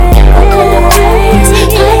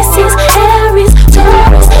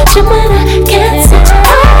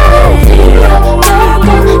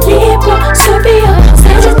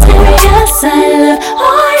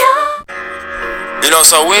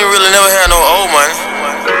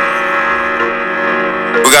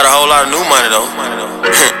whole lot of new money though.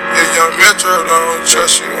 If young Metro don't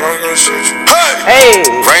trust you, I'm gonna shoot you. Hey!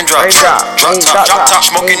 Raindrop, drop top,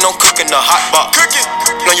 smoking, no cooking, the hot box. Cooking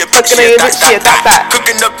on your bitch, shit, that.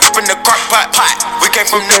 Cooking up in the crock pot. We came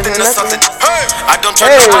from nothing to something. I don't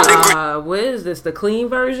trust you. What is this? The clean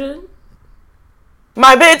version?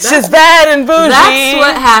 My bitch is bad and bougie. That's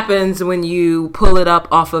what happens when you pull it up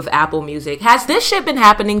off of Apple Music. Has this shit been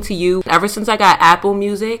happening to you ever since I got Apple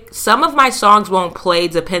Music? Some of my songs won't play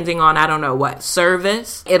depending on, I don't know what,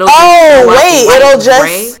 service. It'll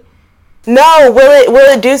No,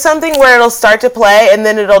 will it do something where it'll start to play and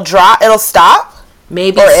then it'll stop?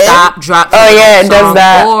 Maybe stop, drop. Oh yeah, it does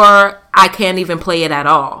that. Or I can't even play it at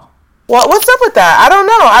all. Well, what's up with that? I don't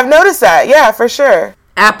know. I've noticed that. Yeah, for sure.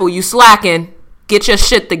 Apple, you slacking. Get your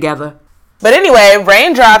shit together. But anyway,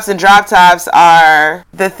 raindrops and drop tops are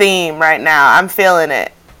the theme right now. I'm feeling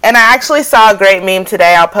it. And I actually saw a great meme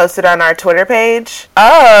today. I'll post it on our Twitter page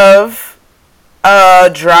of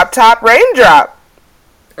a drop top raindrop.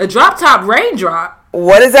 A drop top raindrop?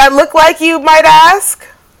 What does that look like, you might ask?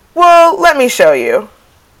 Well, let me show you.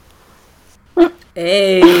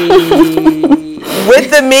 Hey.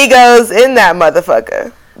 With the Migos in that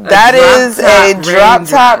motherfucker. That is a drop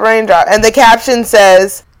top raindrop. And the caption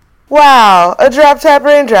says, wow, a drop top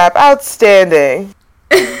raindrop. Outstanding.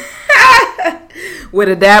 With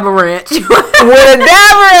a dab of ranch. With a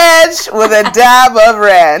dab of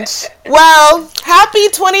ranch. Well, happy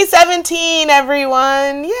 2017,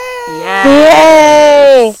 everyone. Yay.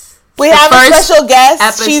 Yes. We have a special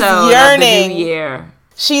guest. She's yearning. Of the new year.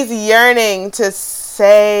 She's yearning to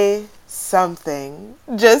say something.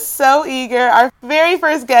 Just so eager. Our very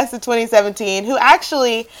first guest of 2017, who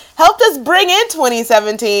actually helped us bring in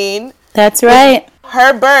 2017. That's right.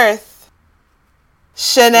 Her birth.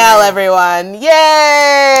 Chanel, everyone. Yay!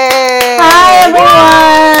 Hi,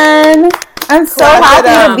 everyone. I'm so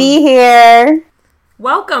happy to be here.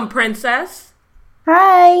 Welcome, princess.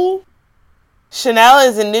 Hi. Chanel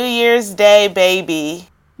is a New Year's Day baby.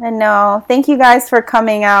 I know. Thank you guys for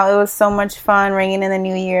coming out. It was so much fun ringing in the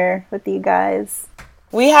new year with you guys.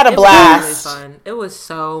 We had a blast. It was really fun. It was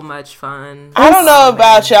so much fun. I don't know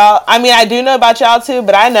about y'all. I mean, I do know about y'all too,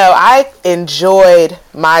 but I know I enjoyed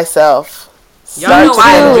myself. Y'all know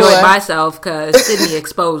I enjoyed myself because Sydney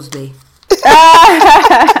exposed me.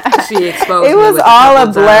 She exposed me. It was all a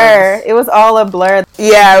blur. It was all a blur.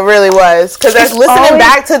 Yeah, it really was. Because listening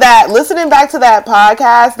back to that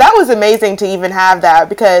podcast, that was amazing to even have that,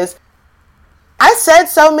 because I said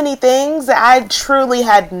so many things that I truly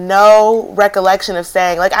had no recollection of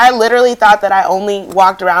saying. Like, I literally thought that I only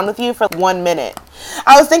walked around with you for 1 minute.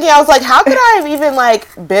 I was like, how could I have even,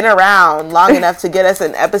 been around long enough to get us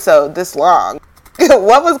an episode this long?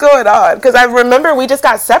 What was going on? Because I remember we just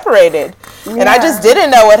got separated. Yeah. And I just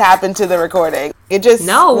didn't know what happened to the recording.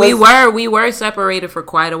 We were separated for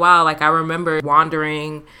quite a while. Like, I remember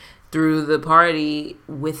wandering through the party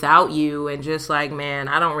without you and just like, man,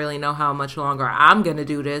 I don't really know how much longer I'm gonna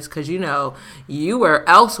do this, because you were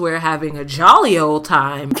elsewhere having a jolly old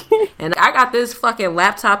time and I got this fucking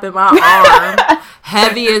laptop in my arm,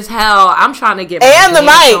 heavy as hell. I'm trying to get and the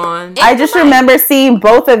mic on. I just remember seeing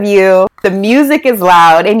both of you. The music is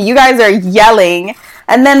loud and you guys are yelling,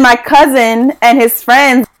 and then my cousin and his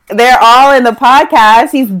friends, they're all in the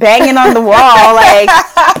podcast. He's banging on the wall. Like,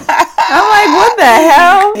 I'm like, what the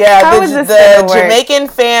hell? Yeah, the Jamaican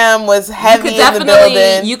fam was heavy in the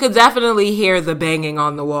building. You could definitely hear the banging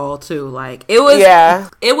on the wall too. Like, it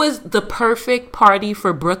was the perfect party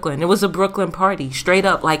for Brooklyn. It was a Brooklyn party, straight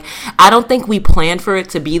up. Like, I don't think we planned for it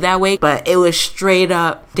to be that way, but it was straight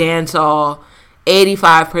up dancehall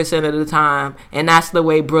 85% of the time, and that's the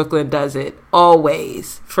way Brooklyn does it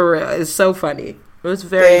always. For real, it's so funny. It was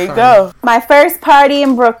very fun. There you go. My first party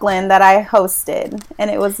in Brooklyn that I hosted,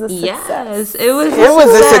 and it was a success. Yes, it was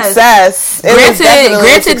a success.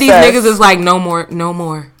 Granted, these niggas is like, no more.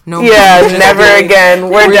 Yeah, never again.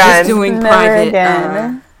 We're done. Just doing never private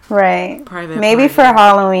again. Right. Private maybe party. For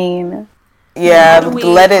Halloween. Yeah,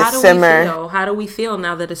 let it simmer. How do we feel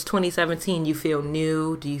now that it's 2017? You feel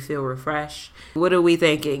new? Do you feel refreshed? What are we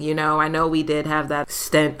thinking? I know we did have that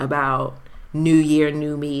stint about New Year,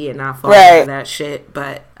 New Me, and not falling for that shit,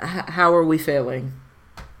 but how are we feeling?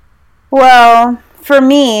 Well, for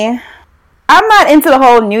me, I'm not into the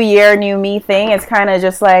whole New Year, New Me thing. It's kind of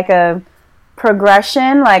just like a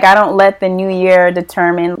progression. Like, I don't let the new year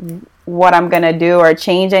determine what I'm gonna do or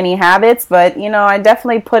change any habits, but I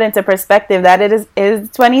definitely put into perspective that it is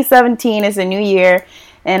 2017 is a new year,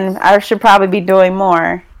 and I should probably be doing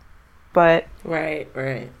more. But right.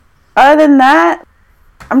 Other than that,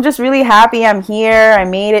 I'm just really happy I'm here. I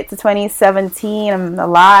made it to 2017. I'm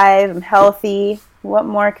alive. I'm healthy. What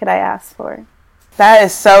more could I ask for? That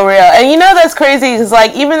is so real. And you know that's crazy because,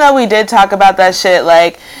 like, even though we did talk about that shit,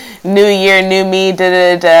 like, new year, new me,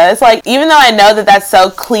 da-da-da-da, it's like, even though I know that that's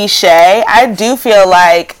so cliche, I do feel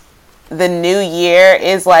like the new year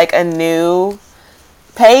is, like,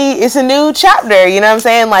 it's a new chapter, you know what I'm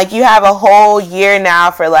saying? Like, you have a whole year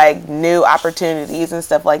now for, like, new opportunities and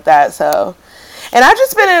stuff like that, so. And I've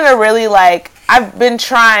just been in a really, like, I've been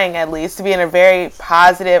trying, at least, to be in a very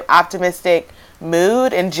positive, optimistic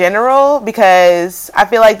mood in general, because I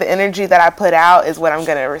feel like the energy that I put out is what I'm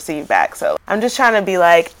going to receive back. So I'm just trying to be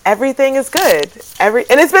like, everything is good.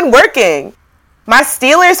 And it's been working. My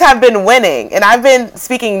Steelers have been winning, and I've been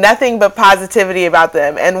speaking nothing but positivity about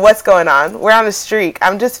them. And what's going on? We're on a streak.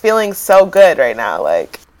 I'm just feeling so good right now.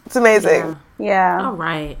 Like, it's amazing. Yeah. All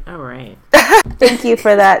right. Thank you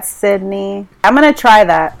for that, Sydney. I'm going to try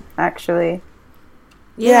that, actually.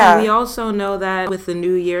 Yeah. We also know that with the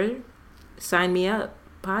new year, Sign Me Up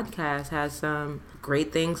podcast has some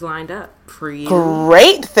great things lined up for you.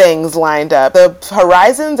 Great things lined up. The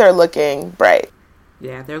horizons are looking bright.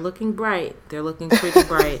 Yeah, they're looking bright. They're looking pretty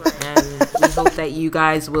bright. And we hope that you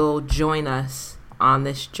guys will join us on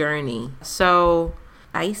this journey. So,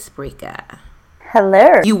 icebreaker.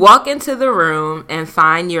 Hello. You walk into the room and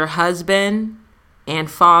find your husband and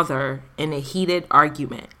father in a heated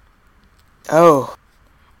argument. Oh.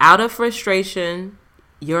 Out of frustration,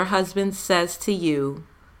 your husband says to you,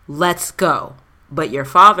 "Let's go." But your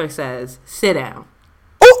father says, "Sit down."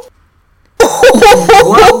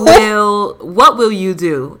 What will you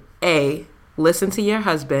do? A, listen to your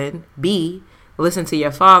husband. B, listen to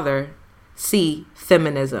your father. C,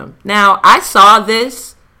 feminism. Now, I saw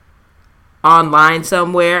this online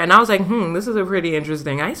somewhere, and I was like, this is a pretty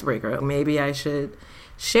interesting icebreaker. Maybe I should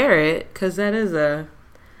share it, because that's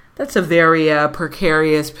a very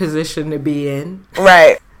precarious position to be in.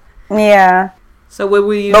 Right. Yeah. So what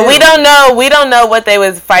will you But do? we don't know what they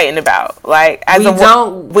was fighting about. Like, we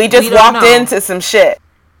just walked into some shit.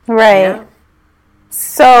 Right. Yeah.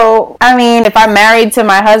 So, I mean, if I'm married to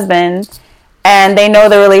my husband and they know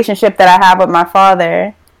the relationship that I have with my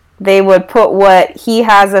father, they would put what he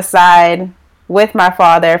has aside with my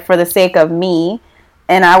father for the sake of me.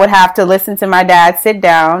 And I would have to listen to my dad, sit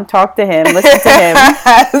down, talk to him, listen to him.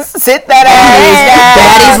 Sit that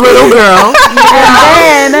Daddy's little girl.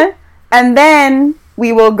 And then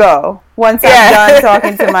we will go once I'm done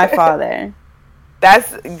talking to my father.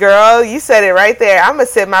 Girl, you said it right there. I'm going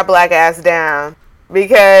to sit my black ass down.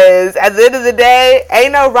 Because at the end of the day,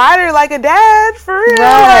 ain't no rider like a dad, for real.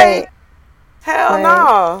 Right. Like, hell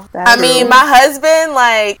no. That's my husband,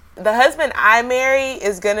 like, the husband I marry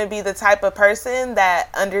is going to be the type of person that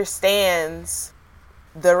understands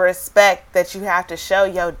the respect that you have to show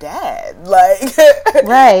your dad. Like,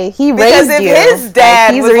 right. He raised you. Because if his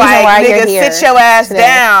dad was like, nigga, sit your ass today.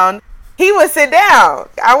 down, he would sit down.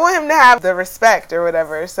 I want him to have the respect or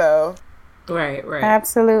whatever, so. Right.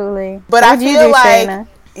 Absolutely. But I feel like, Shayna?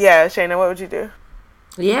 Yeah, Shayna, what would you do?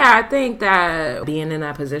 Yeah, I think that being in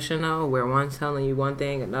that position, though, where one's telling you one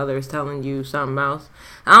thing, another is telling you something else,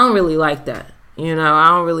 I don't really like that. You know, I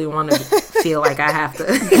don't really want to feel like I have to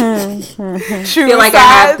I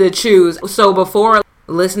have to choose. So before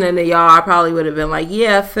listening to y'all, I probably would have been like,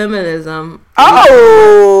 yeah, feminism.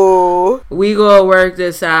 Oh. We gonna work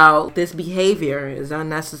this out. This behavior is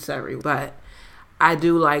unnecessary, but I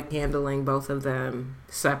do like handling both of them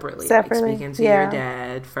separately. Like speaking to your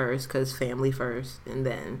dad first, because family first, and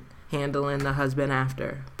then handling the husband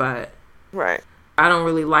after. But right. I don't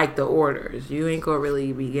really like the orders. You ain't gonna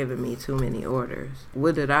really be giving me too many orders.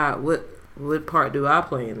 What part do I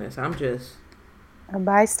play in this? I'm just a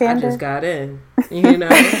bystander. I just got in. You know?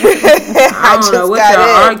 I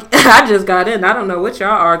just got in. I don't know what y'all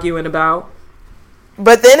arguing about.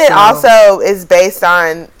 But then it also is based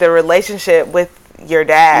on the relationship with your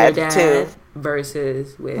dad too.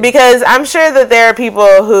 Versus with, because I'm sure that there are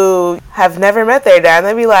people who have never met their dad and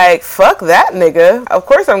they be like, fuck that nigga. Of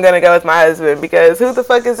course I'm gonna go with my husband, because who the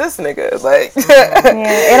fuck is this nigga? Like,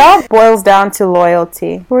 it all boils down to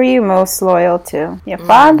loyalty. Who are you most loyal to? Your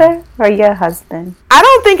father or your husband? I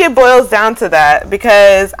don't think it boils down to that,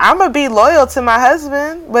 because I'm gonna be loyal to my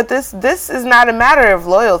husband, but this is not a matter of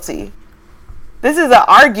loyalty. This is an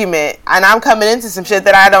argument, and I'm coming into some shit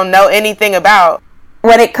that I don't know anything about.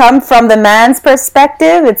 When it comes from the man's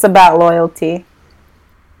perspective, it's about loyalty.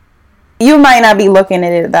 You might not be looking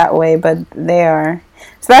at it that way, but they are.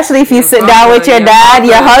 Especially if you sit down with your dad,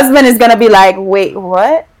 your husband is going to be like, wait,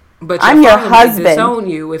 what? But I'm your husband. Disown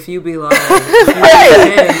you if you be like,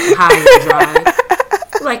 high and dry.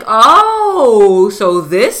 Like, oh, so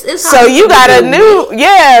this is how so you got a new,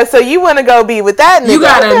 so you want to go be with that nigga. You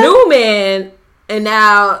got a new man. And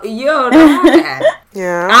now you don't have that.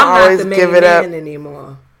 Yeah, I'm not the main man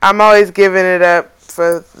anymore. I'm always giving it up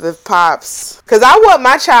for the pops. Because I want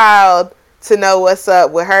my child to know what's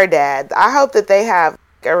up with her dad. I hope that they have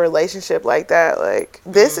a relationship like that. Like,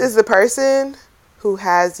 this is the person who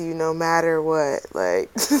has you no matter what.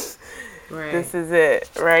 Like, right. This is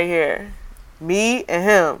it right here. Me and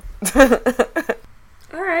him.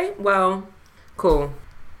 All right. Well, cool.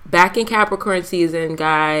 Back in Capricorn season,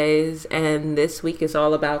 guys, and this week is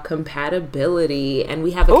all about compatibility. And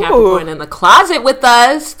we have a Capricorn in the closet with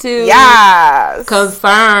us to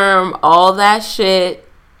confirm all that shit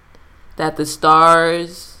that the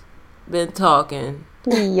stars been talking.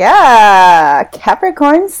 Yeah,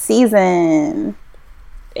 Capricorn season.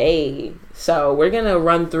 Hey, so we're going to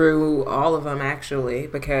run through all of them, actually,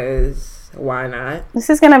 because why not? This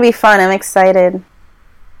is going to be fun. I'm excited.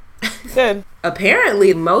 Good.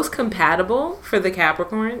 Apparently, most compatible for the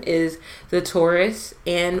Capricorn is the Taurus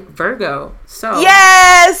and Virgo. So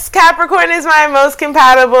yes, Capricorn is my most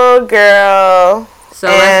compatible girl. So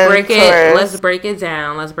let's break it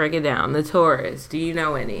down. Let's break it down. The Taurus. Do you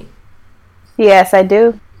know any? Yes, I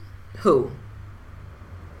do. Who?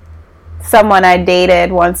 Someone I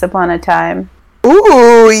dated once upon a time.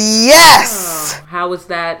 Ooh, yes. Oh, how was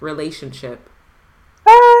that relationship?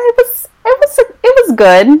 It was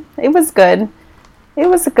good. It was good. It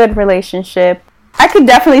was a good relationship. I could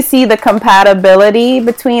definitely see the compatibility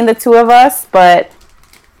between the two of us, but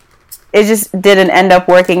it just didn't end up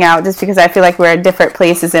working out just because I feel like we're at different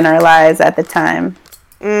places in our lives at the time.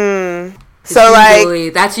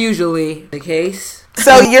 That's usually the case.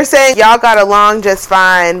 So you're saying y'all got along just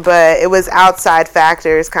fine, but it was outside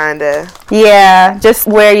factors, kind of. Yeah, just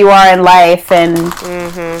where you are in life, and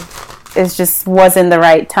it just wasn't the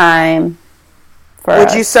right time for us.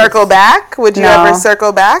 Would you circle back? Would you ever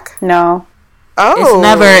circle back? No. Oh.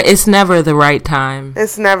 It's never the right time.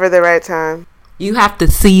 It's never the right time. You have to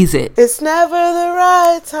seize it. It's never the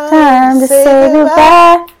right time to say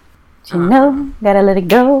goodbye. You know, gotta let it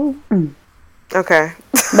go. Okay.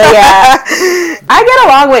 But yeah, I get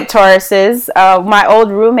along with Tauruses. My old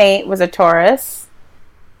roommate was a Taurus.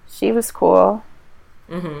 She was cool.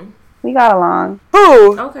 Mm-hmm. We got along.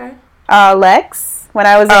 Who? Okay. Lex, when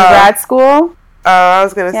I was in grad school. Oh, I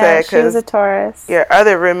was going to say, she was a Taurus. Your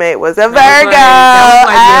other roommate was a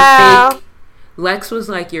Virgo. Lex was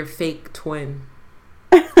like your fake twin.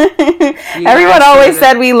 Everyone always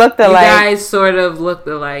said we looked alike. You guys sort of looked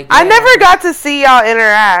alike. Yeah. I never got to see y'all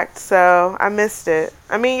interact, so I missed it.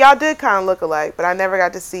 I mean, y'all did kind of look alike, but I never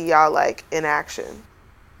got to see y'all, like, in action.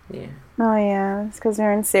 Yeah. Oh, yeah. It's because we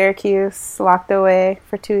were in Syracuse, locked away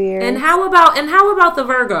for 2 years. And how about the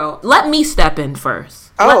Virgo? Let me step in first.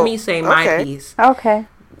 Let me say my piece. Okay.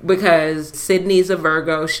 Because Sydney's a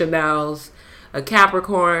Virgo, Chanel's a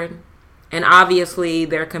Capricorn. And obviously,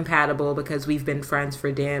 they're compatible because we've been friends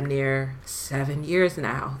for damn near 7 years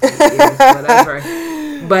now. 8 years, whatever.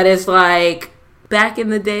 But it's like, back in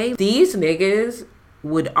the day, these niggas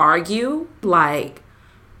would argue like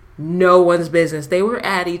no one's business. They were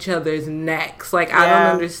at each other's necks. Like, I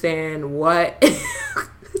don't understand what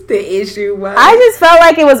the issue was. I just felt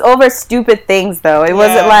like it was over stupid things, though. It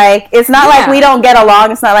wasn't like, it's not like we don't get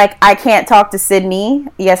along. It's not like I can't talk to Sydney.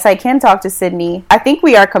 Yes, I can talk to Sydney. I think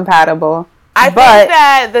we are compatible. I think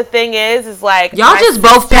that the thing is like y'all just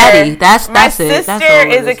both petty. That's it. My sister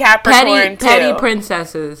is a Capricorn too. Petty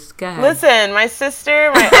princesses. Go ahead. Listen, my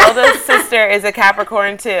oldest sister is a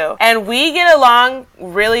Capricorn too, and we get along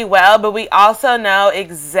really well. But we also know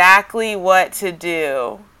exactly what to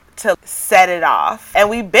do to set it off, and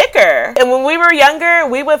we bicker. And when we were younger,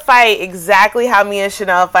 we would fight exactly how me and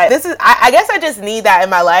Chanel fight. I guess I just need that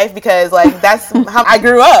in my life because like that's how I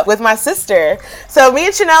grew up with my sister. So me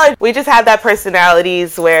and Chanel, we just have that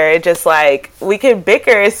personalities where it just like we can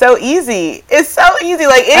bicker. It's so easy.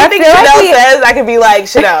 Like anything Chanel says, I can be like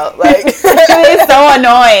Chanel. Like it's so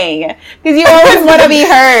annoying because you always want to be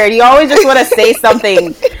heard. You always just want to say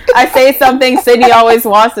something. I say something, Sydney always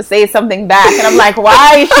wants to say something back, and I'm like,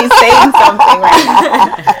 why is she saying something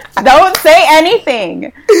right now? Don't say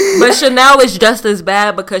anything. But Chanel is just as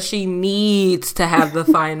bad because she needs to have the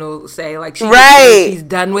final say. Like she's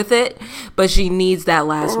done with it, but she needs that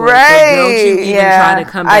last word. So don't you even try to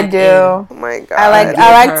come back I do. Oh my God.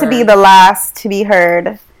 I like to be the last to be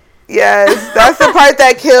heard. Yes, that's the part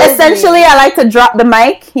that kills Essentially, me. I like to drop the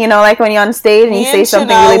mic, like when you're on stage and you say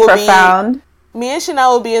something really profound. Me and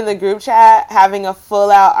Chanel will be in the group chat having a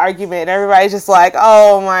full-out argument. Everybody's just like,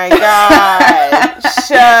 oh my God,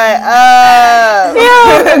 shut up.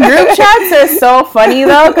 The group chats are so funny,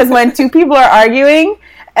 though, because when two people are arguing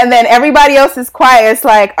and then everybody else is quiet. It's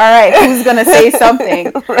like, all right, who's gonna say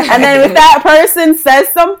something? Right. And then if that person says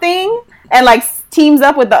something and like teams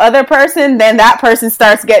up with the other person, then that person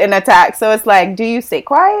starts getting attacked. So it's like, do you stay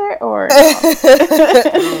quiet or? No?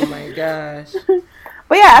 Oh my gosh.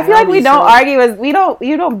 But yeah, I feel like we don't argue as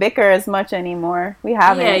you don't bicker as much anymore. We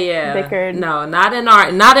haven't bickered. No, not in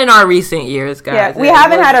our recent years, guys. Yeah, we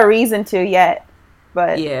haven't had a reason to yet.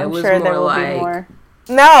 But yeah, I'm sure there will be more.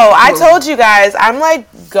 No, I told you guys, I'm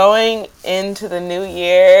like going into the new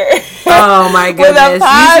year. Oh my goodness.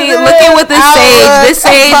 You see, looking with the sage. This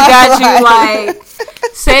sage got you like,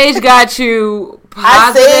 sage got you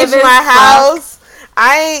positive. I saged my house.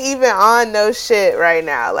 I ain't even on no shit right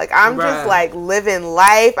now. Like, I'm just like living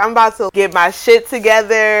life. I'm about to get my shit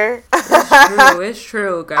together. It's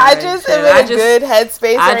true, guys. I just am in a good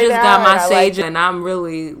headspace right now. I just got my sage, and I'm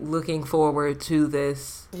really looking forward to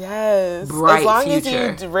this. Yes. Bright as long future.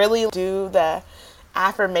 as you really do the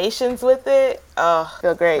affirmations with it,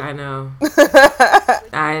 feel great. I know.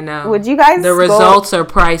 I know. Would you guys? The results are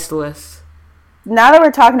priceless. Now that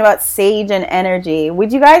we're talking about sage and energy,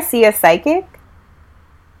 would you guys see a psychic?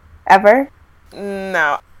 Ever?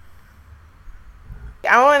 No.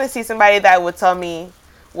 I want to see somebody that would tell me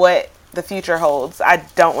what the future holds. I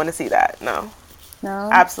don't want to see that. No.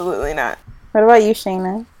 Absolutely not. What about you,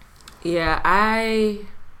 Shayna? Yeah, I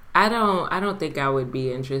don't think I would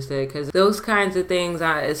be interested because those kinds of things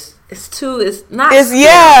it's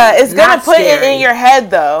gonna put it in your head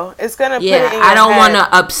though. It's gonna put it in your head. I don't want to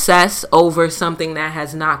obsess over something that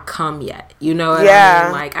has not come yet. You know what I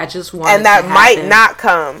mean? Like I just want and that might not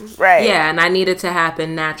come, right? Yeah, and I need it to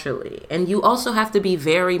happen naturally. And you also have to be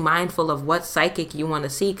very mindful of what psychic you want to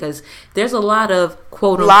see because there's a lot of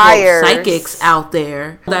quote unquote psychics out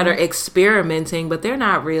there that are experimenting, but they're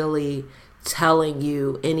not really telling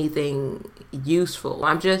you anything useful.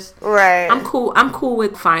 I'm cool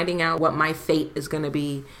with finding out what my fate is going to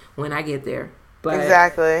be when I get there. But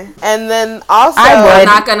exactly. And then also I'm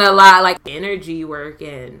not going to lie, like energy work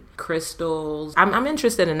and crystals. I'm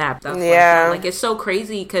interested in that stuff. Yeah. Like it's so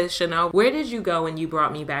crazy because Chanel, where did you go when you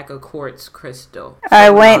brought me back a quartz crystal? I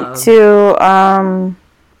went to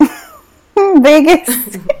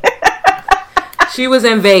Vegas. She was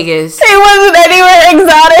in Vegas. It wasn't anywhere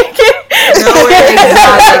exotic. Nowhere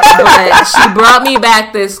exotic, but she brought me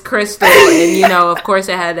back this crystal, and you know, of course,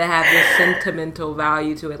 it had to have this sentimental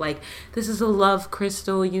value to it. Like, this is a love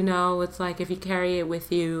crystal, you know. It's like if you carry it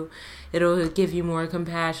with you, it'll give you more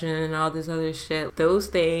compassion and all this other shit. Those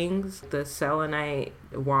things, the selenite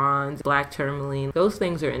wands, black tourmaline, those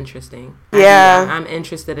things are interesting. Yeah. I'm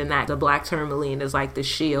interested in that. The black tourmaline is like the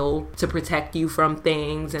shield to protect you from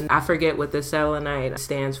things, and I forget what the selenite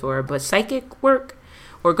stands for, but psychic work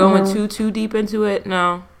or going too deep into it,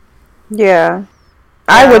 no. Yeah.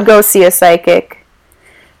 I would go see a psychic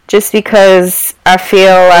just because I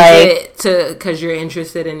feel like... Because you're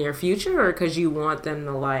interested in your future or because you want them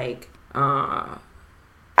to like... I've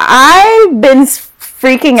been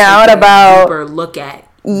freaking out about... Deeper look at.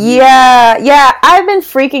 Yeah. I've been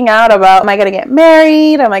freaking out about, am I going to get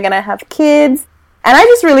married? Am I going to have kids? And I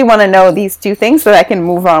just really want to know these two things so that I can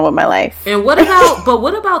move on with my life. And what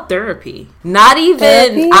about therapy? Not even,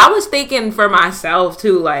 therapy? I was thinking for myself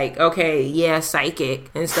too, like, okay, yeah,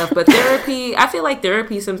 psychic and stuff. But therapy, I feel like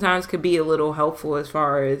therapy sometimes could be a little helpful as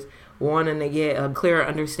far as wanting to get a clearer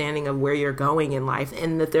understanding of where you're going in life.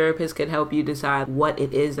 And the therapist could help you decide what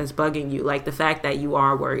it is that's bugging you. Like the fact that you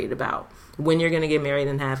are worried about when you're going to get married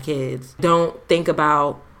and have kids. Don't think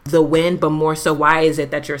about the when, but more so why is it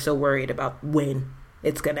that you're so worried about when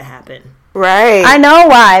it's gonna happen? Right. I know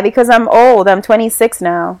why, because I'm old. I'm 26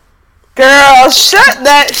 now. Girl, shut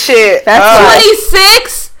that shit. That's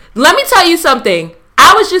 26? Let me tell you something.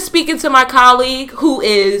 I was just speaking to my colleague who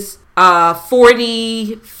is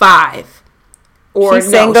 45. Or she's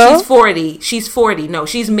single? She's 40. She's 40. No,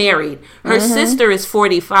 she's married. Her sister is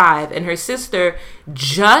 45, and her sister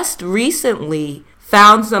just recently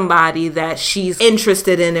found somebody that she's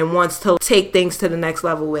interested in and wants to take things to the next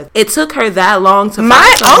level with. It took her that long to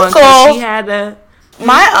find someone.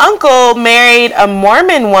 My uncle married a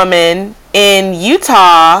Mormon woman in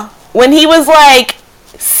Utah when he was like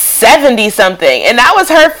 70 something, and that was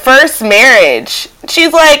her first marriage.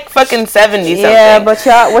 She's like fucking 70 something. Yeah, but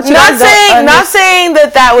not saying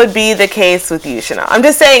that would be the case with you, Chanel. I'm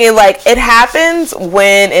just saying it happens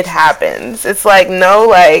when it happens. It's like no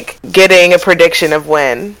like getting a prediction of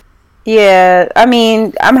when. Yeah, I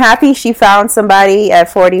mean, I'm happy she found somebody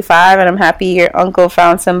at 45, and I'm happy your uncle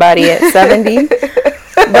found somebody at 70. But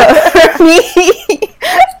for me,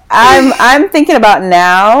 I'm thinking about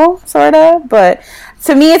now, sort of, but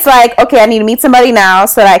To me, it's like, okay, I need to meet somebody now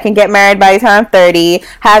so that I can get married by the time I'm 30,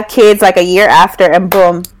 have kids like a year after, and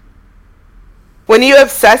boom. When you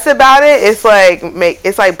obsess about it, it's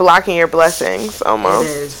like blocking your blessings almost.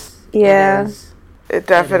 It is. Yeah. It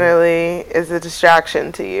definitely is a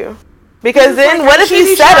distraction to you. Because then, like, what if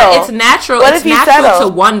you settle? It's natural. What it's if you natural settle?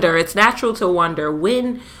 to wonder. It's natural to wonder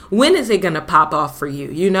when is it gonna pop off for you?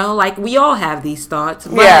 You know, like we all have these thoughts.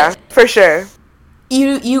 But yeah, for sure.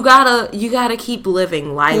 You gotta keep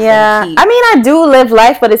living life. Yeah, I mean, I do live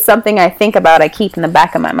life, but it's something I think about. I keep in the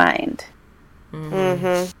back of my mind.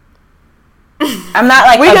 Mm-hmm. I'm not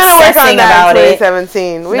like we're gonna work on that in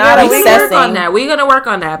 2017. We're gonna work on that. We're gonna work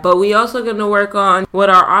on that, but we also gonna work on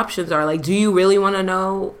what our options are. Like, do you really want to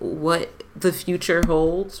know what the future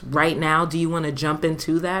holds right now? Do you want to jump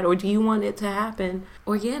into that, or do you want it to happen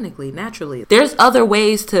organically, naturally? There's other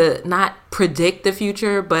ways to not predict the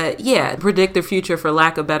future, but yeah, predict the future for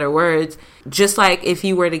lack of better words. Just like if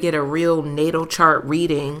you were to get a real natal chart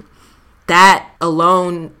reading, that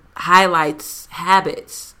alone highlights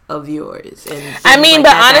habits of yours. And I mean,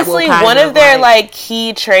 like but honestly, one of their like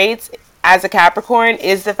key traits as a Capricorn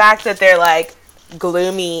is the fact that they're like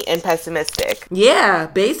gloomy and pessimistic. Yeah,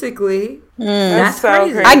 basically. That's so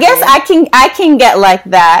crazy. I guess I can get like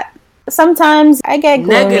that. Sometimes I get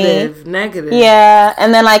gloomy. Negative. Yeah,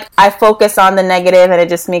 and then like I focus on the negative, and it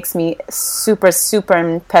just makes me super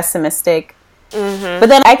pessimistic. Mm-hmm. But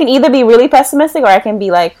then I can either be really pessimistic or I can be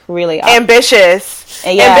like really ambitious.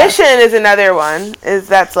 Yeah. Ambition is another one.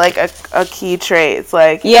 That's like a key trait. It's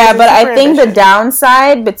like yeah, but I think the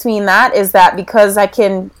downside between that is that because I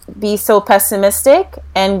can be so pessimistic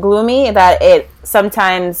and gloomy that it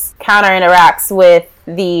sometimes counter-interacts with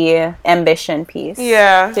the ambition piece.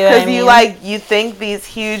 Yeah, because you think these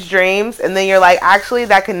huge dreams and then you're like, actually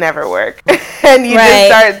that could never work. And you just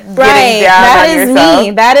start getting down on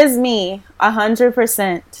yourself. That is me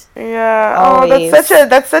 100%. Yeah. Always. Oh,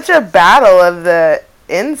 that's such a battle of the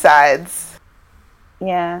insides.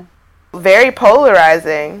 Yeah. Very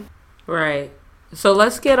polarizing. Right. So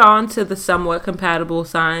let's get on to the somewhat compatible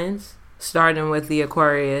signs, starting with the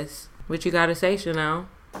Aquarius. What you gotta say, Chanel?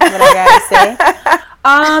 What I gotta say?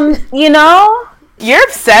 You know, you're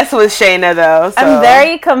obsessed with Shayna though. So. I'm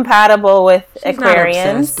very compatible with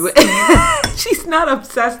Aquarians. She's not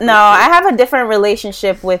obsessed. No, I have a different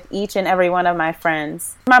relationship with each and every one of my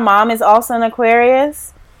friends. My mom is also an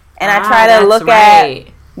Aquarius, and I try to look at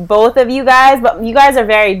both of you guys, but you guys are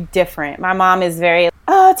very different. My mom is very,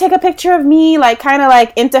 take a picture of me, like kind of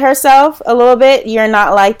like into herself a little bit. You're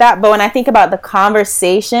not like that. But when I think about the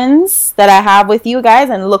conversations that I have with you guys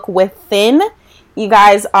and look within, you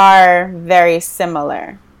guys are very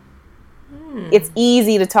similar. It's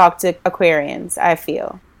easy to talk to Aquarians, I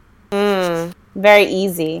feel. Very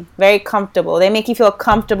easy, very comfortable. They make you feel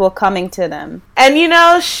comfortable coming to them. And you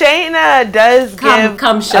know, Shayna does give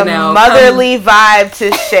Chanel, a motherly vibe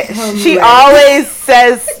to Shayna. She always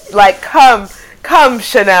says, like, come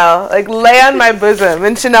Chanel, like lay on my bosom,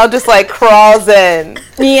 and Chanel just like crawls in.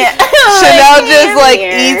 Yeah. Chanel just like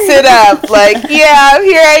eats it up, like, yeah,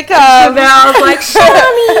 here I come. Chanel's like,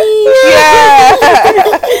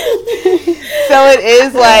 yeah. So it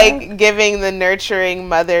is like giving the nurturing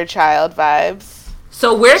mother-child vibes.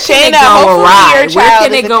 So where can it go awry? Where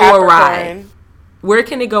can it go awry? Where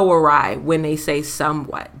can it go awry when they say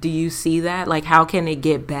somewhat? Do you see that? Like, how can it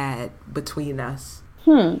get bad between us?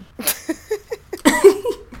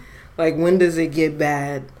 Like, when does it get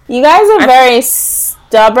bad? You guys are very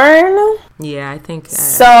stubborn. Yeah, I think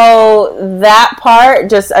so. That part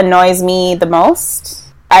just annoys me the most.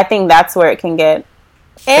 I think that's where it can get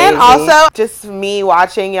crazy. And also, just me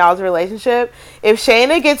watching y'all's relationship, if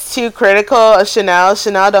Shayna gets too critical of Chanel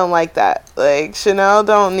don't like that. Like, Chanel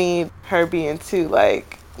don't need her being too,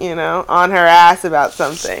 like, you know, on her ass about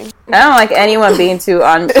something. I don't like anyone being too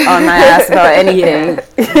on my ass about anything.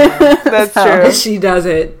 That's true. She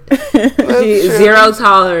doesn't. Zero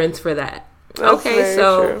tolerance for that. Okay,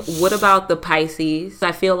 so what about the Pisces?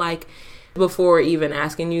 I feel like before even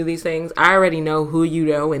asking you these things, I already know who you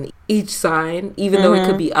know in each sign, even though it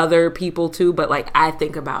could be other people too, but like I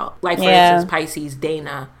think about, like, for instance, Pisces,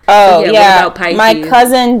 Dana. Oh, so, yeah. What about Pisces? My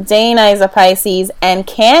cousin Dana is a Pisces and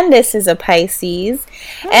Candace is a Pisces.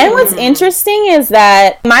 And what's interesting is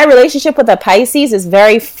that my relationship with a Pisces is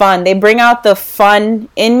very fun. They bring out the fun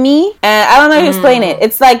in me. And I don't know how to explain it.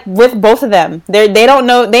 It's like with both of them. They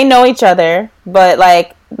know each other, but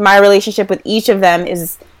like my relationship with each of them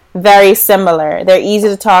is very similar. They're easy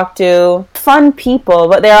to talk to, fun people,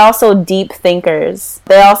 but they're also deep thinkers.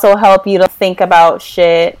 They also help you to think about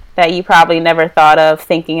shit that you probably never thought of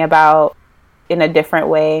thinking about in a different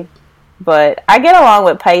way. But I get along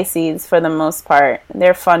with Pisces for the most part.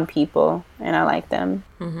 They're fun people, and I like them.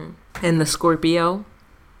 Mm-hmm. And the Scorpio?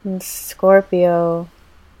 Scorpio.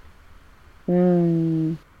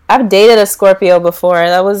 I've dated a Scorpio before.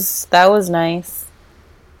 That was nice.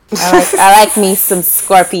 I like me some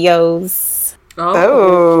Scorpios.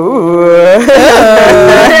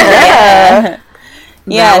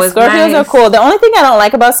 Yeah, Scorpios are cool. The only thing I don't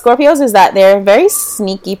like about Scorpios is that they're very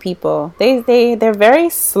sneaky people. They're very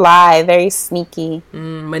sly, very sneaky,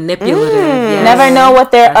 manipulative. Yes. Never know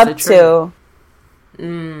what they're up to.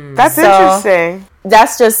 That's interesting.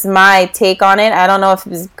 That's just my take on it. I don't know if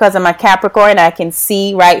it's because I'm a Capricorn, I can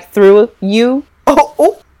see right through you,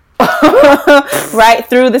 right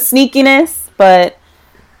through the sneakiness, but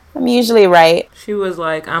I'm usually right. She was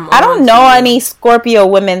like, I don't know any Scorpio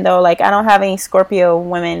women, though. Like, I don't have any Scorpio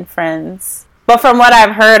women friends. But from what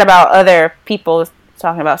I've heard about other people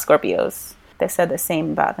talking about Scorpios, they said the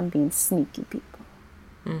same about them being sneaky people.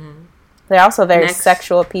 Mm-hmm. They're also very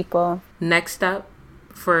sexual people. Next up,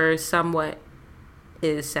 for somewhat,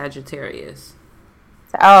 is Sagittarius.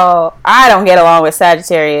 Oh, I don't get along with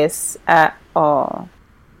Sagittarius at all.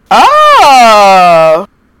 Oh!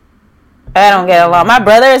 I don't get along. My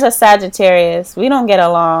brother is a Sagittarius. We don't get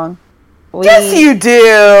along. Yes, you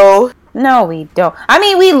do. No, we don't. I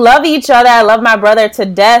mean, we love each other. I love my brother to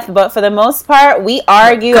death, but for the most part, we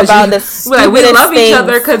argue about the stupidest we love things. each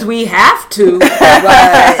other because we have to.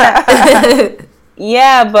 But.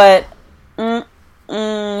 Yeah, but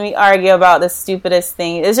we argue about the stupidest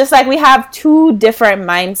thing. It's just like we have two different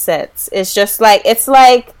mindsets. It's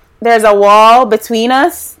like there's a wall between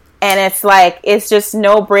us. And it's just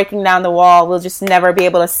no breaking down the wall. We'll just never be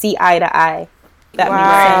able to see eye to eye. That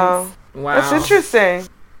makes sense. Wow. That's interesting.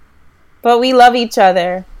 But we love each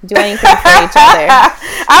other. Do anything for each other.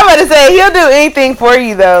 I'm about to say, he'll do anything for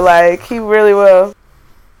you, though. Like, he really will.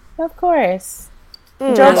 Of course.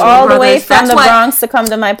 He drove all the way from the Bronx to come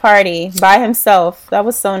to my party by himself. That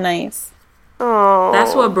was so nice. Oh,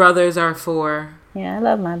 that's what brothers are for. Yeah, I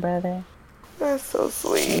love my brother. That's so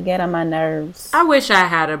sweet. You get on my nerves. I wish I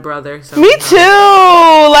had a brother. Me too.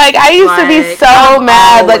 Like, I used to be so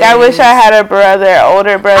mad. Like, I wish I had a brother,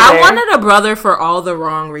 older brother. I wanted a brother for all the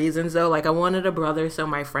wrong reasons, though. Like, I wanted a brother so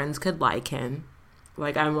my friends could like him.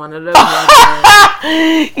 Like, I wanted a brother.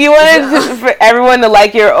 You wanted for everyone to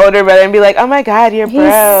like your older brother and be like, oh my God, your bro.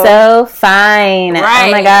 He's so fine. Right,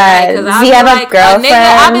 oh my God. Right, does he have a girlfriend?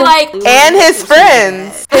 I'd be like, and his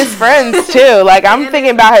friends. His friends, too. Like, I'm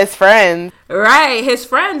thinking about his friends. Right. His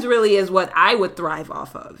friends really is what I would thrive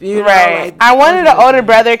off of. You know? Right. Like, I wanted an older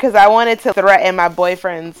brother because I wanted to threaten my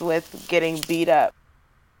boyfriends with getting beat up.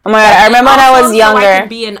 Oh my God. I remember when I was younger. I could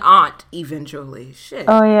be an aunt eventually. Shit.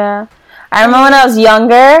 Oh, yeah. I remember when I was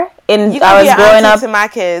younger and I was growing up to my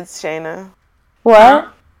kids, Shayna.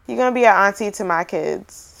 What? You're gonna be an auntie to my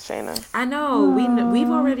kids, Shayna. I know. We've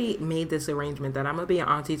already made this arrangement that I'm gonna be an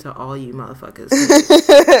auntie to all you motherfuckers.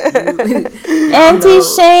 Auntie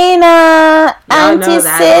Shayna, Auntie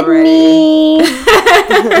Sydney.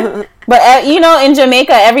 But in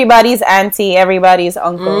Jamaica, everybody's auntie, everybody's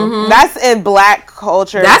uncle. Mm-hmm. That's in black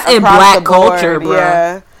culture. That's in black culture, bro.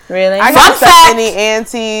 Yeah. Really? I got so many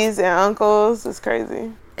aunties and uncles. It's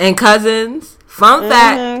crazy. And cousins. Fun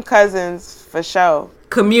fact. Cousins, for sure.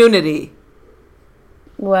 Community.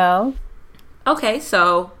 Well. Okay,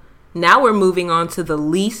 so now we're moving on to the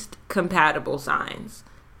least compatible signs.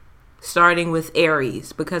 Starting with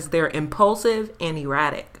Aries, because they're impulsive and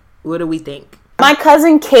erratic. What do we think? My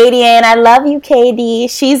cousin Katie, and I love you, Katie.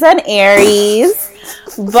 She's an Aries.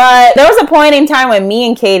 But there was a point in time when me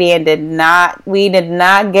and Katie did not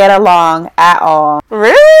get along at all.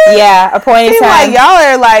 Really? Yeah, a point in time. Like y'all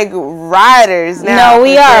are like riders now. No,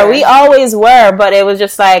 we are. Sure. We always were, but it was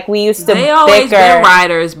just like we used to bicker. They always been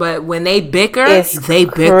riders, but when they bicker, they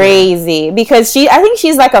bicker. Crazy. Because I think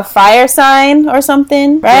she's like a fire sign or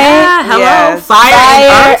something, right? Yeah, hello. Yes.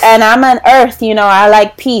 Fire and I'm an earth, I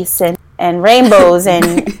like peace and rainbows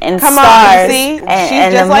and Come stars. On, see? And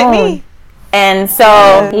she's just like me. And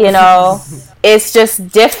so, it's just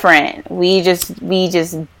different. We just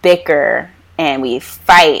bicker and we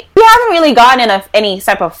fight. We haven't really gotten in any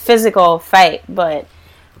type of physical fight, but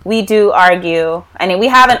we do argue. And we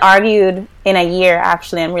haven't argued in a year,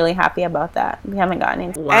 actually. I'm really happy about that. We haven't gotten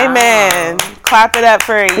into Wow. Amen. Clap it up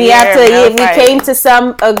for a year. We came to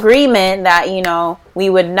some agreement that, we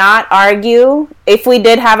would not argue. If we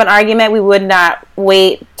did have an argument, we would not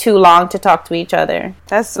wait too long to talk to each other.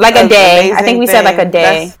 That's like a day. I think we said like a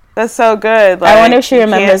day. That's so good. Like, I wonder if she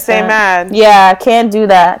remembers can't stay mad. Yeah, can't do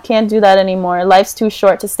that. Can't do that anymore. Life's too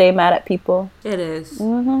short to stay mad at people. It is.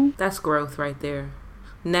 Mm-hmm. That's growth right there.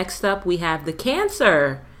 Next up, we have the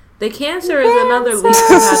Cancer. The Cancer is another least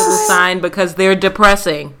compatible sign because they're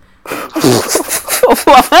depressing.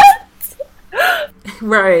 What?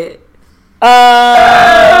 Right.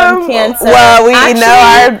 Cancer.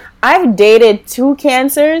 Well, I've dated 2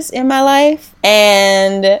 Cancers in my life,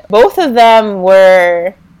 and both of them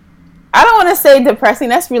were, I don't want to say depressing.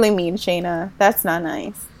 That's really mean, Shayna. That's not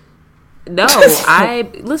nice. No,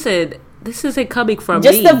 listen, this isn't coming from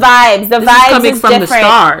just me. The vibes. The vibes is coming from different. The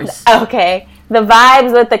stars. Okay. The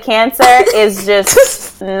vibes with the Cancer is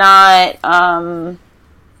just not,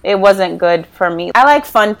 it wasn't good for me. I like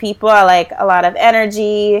fun people. I like a lot of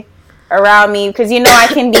energy around me because, I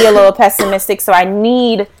can be a little pessimistic, so I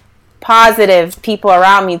need positive people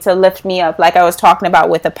around me to lift me up, like I was talking about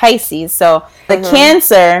with the Pisces. So the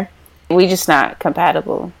Cancer, we just not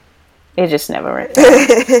compatible. It just never worked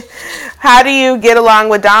out. How do you get along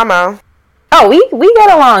with Damo? Oh, we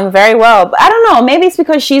get along very well. But I don't know. Maybe it's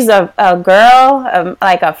because she's a girl,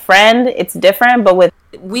 like a friend. It's different. But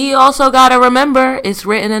we also got to remember, it's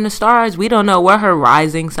written in the stars. We don't know what her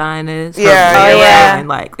rising sign is. Yeah. And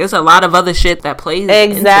like, there's a lot of other shit that plays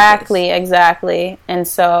exactly. And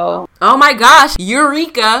so... Oh my gosh,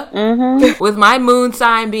 Eureka! With my moon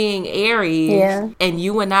sign being Aries, and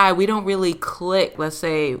you and I, we don't really click, let's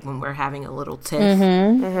say, when we're having a little tiff,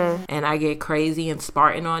 and I get crazy and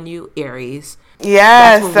Spartan on you, Aries.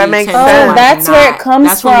 Yes, that makes sense. Oh, that's where it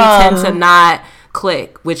comes from. That's when we tend to not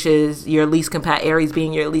click, which is your least Aries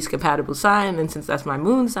being your least compatible sign, and since that's my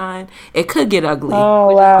moon sign, it could get ugly.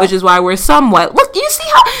 Oh wow! Which is why we're somewhat. Look, you see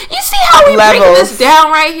how we break this down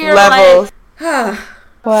right here. Levels. Like,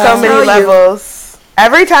 wow. So many levels.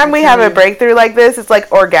 Every time we have a breakthrough like this, it's like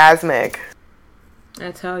orgasmic.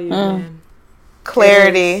 I tell you, man.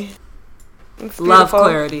 Clarity. Love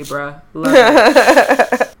clarity, bruh. Love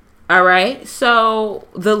it. All right, so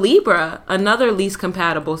the Libra, another least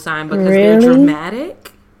compatible sign because they're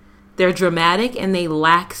dramatic. They're dramatic and they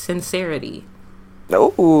lack sincerity.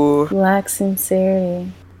 Ooh. Lack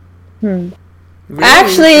sincerity. Really?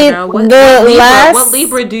 Actually, what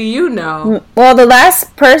Libra do you know? Well, the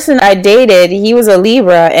last person I dated, he was a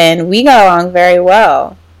Libra, and we got along very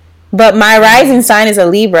well. But my rising sign is a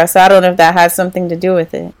Libra, so I don't know if that has something to do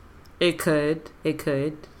with it. It could.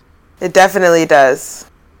 It definitely does.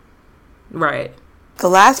 Right. The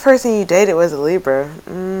last person you dated was a Libra.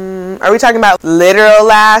 Are we talking about literal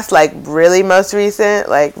last? Like really most recent?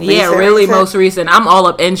 Like really most recent. I'm all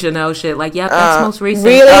up in Chanel shit. Like, yep, that's most recent.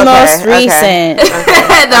 Really most recent.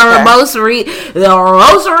 The most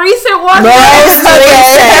recent one.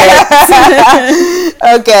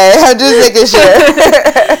 Okay, I'm just making sure.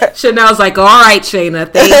 Chanel's like, all right,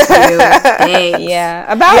 Shayna, thank you. Thanks.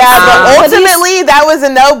 Yeah. But ultimately that was a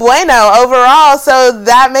no bueno overall, so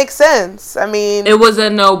that makes sense. I mean, it was a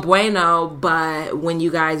no bueno, but when you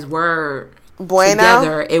guys were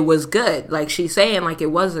together, it was good. Like she's saying, like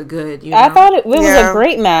it was a good. I thought it was a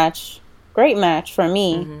great match. Great match for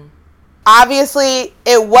me. Obviously,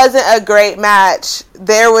 it wasn't a great match.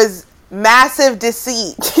 There was massive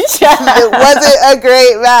deceit. It wasn't a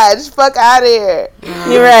great match. Fuck out of here.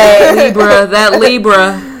 You're right.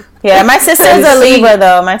 Libra. Yeah, my sister's a Libra,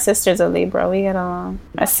 though. My sister's a Libra. We get along.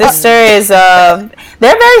 My sister is, they're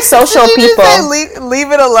very social people.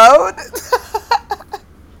 Leave it alone?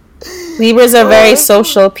 Libras are very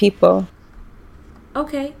social people.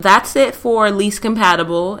 Okay. That's it for least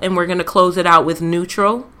compatible, and we're going to close it out with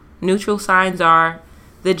neutral. Neutral signs are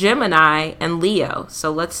the Gemini and Leo.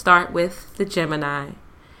 So let's start with the Gemini.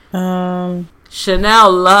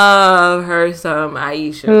 Chanel love her some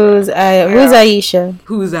Aisha. Who's Aisha?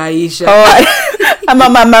 Who's Aisha? Oh, I'm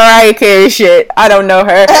on my Mariah Carey shit. I don't know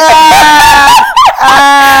her.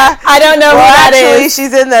 I don't know who that is.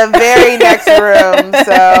 She's in the very next room,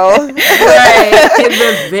 so right in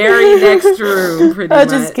the very next room. Pretty much.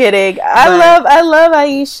 Just kidding. I love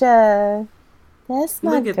Aisha. That's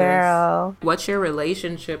my girl. This. What's your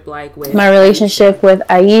relationship like with my relationship with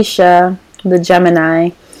Aisha, the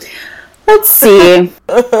Gemini? Let's see.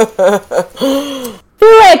 I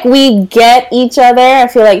feel like we get each other. I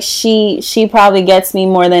feel like she probably gets me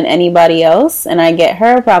more than anybody else, and I get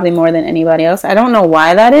her probably more than anybody else. I don't know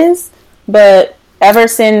why that is, but ever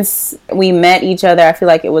since we met each other, I feel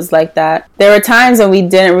like it was like that. There were times when we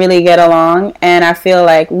didn't really get along, and I feel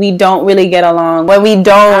like we don't really get along when we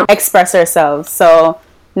don't express ourselves. So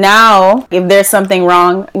now, if there's something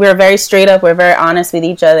wrong, we're very straight up. We're very honest with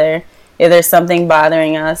each other. If there's something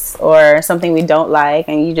bothering us or something we don't like,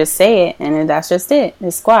 and you just say it, and that's just it.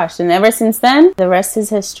 It's squashed. And ever since then, the rest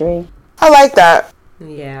is history. I like that.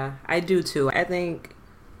 Yeah, I do too. I think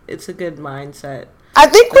it's a good mindset. I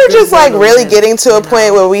think we're just like really getting to a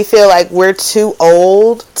point where we feel like we're too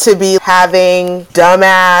old to be having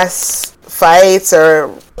dumbass fights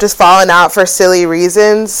or just falling out for silly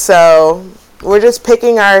reasons. So we're just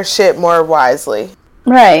picking our shit more wisely.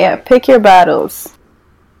 Right, yeah. Pick your battles.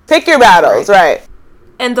 Pick your battles, right.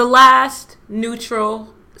 And the last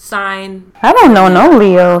neutral sign. I don't know no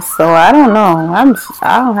Leo, so I don't know.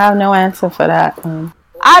 I don't have no answer for that.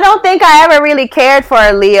 I don't think I ever really cared for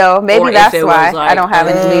a Leo. Maybe that's why I don't have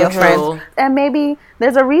any Leo friends. And maybe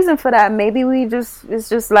there's a reason for that. Maybe it's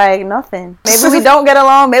just like nothing. Maybe we don't get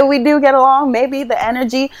along. Maybe we do get along. Maybe the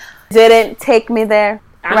energy didn't take me there.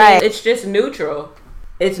 I mean, it's just neutral.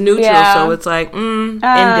 It's neutral, so it's like,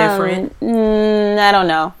 indifferent. I don't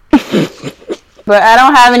know. But I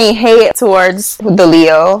don't have any hate towards the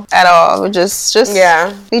Leo at all. We're just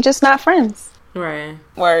we just not friends. Right.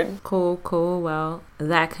 Word. Cool. Well,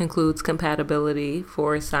 that concludes compatibility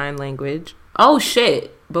for sign language. Oh,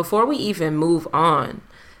 shit. Before we even move on,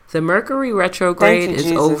 the Mercury retrograde is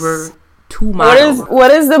over tomorrow.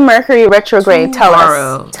 What is the Mercury retrograde?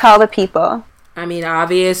 Tomorrow. Tell us. Tell the people. I mean,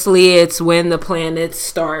 obviously, it's when the planets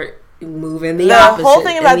start moving the opposite. The whole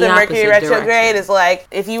thing about the Mercury retrograde is like,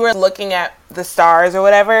 if you were looking at the stars or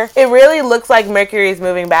whatever, it really looks like Mercury is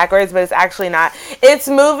moving backwards, but it's actually not. It's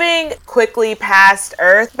moving quickly past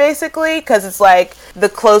Earth, basically, because it's like the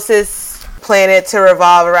closest planet to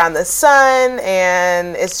revolve around the sun,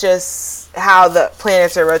 and it's just how the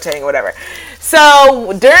planets are rotating or whatever.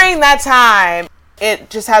 So during that time,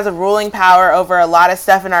 it just has a ruling power over a lot of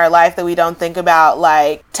stuff in our life that we don't think about,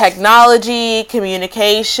 like technology,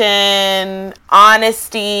 communication,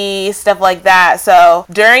 honesty, stuff like that. So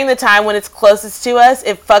during the time when it's closest to us,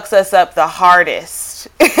 it fucks us up the hardest.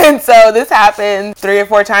 And so this happens 3 or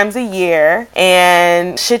 4 times a year,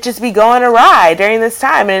 and shit just be going awry during this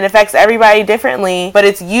time, and it affects everybody differently, but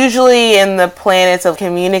it's usually in the planets of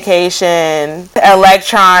communication,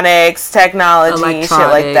 electronics, technology, shit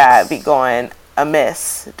like that be going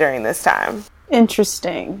amiss during this time.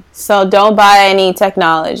 Interesting. So don't buy any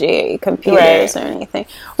technology, computers or anything.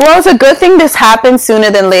 Well, it's a good thing this happened sooner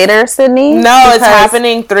than later, Sydney. No, it's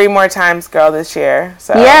happening 3 more times, girl, this year.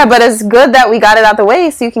 So yeah, but it's good that we got it out the way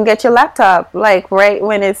so you can get your laptop like right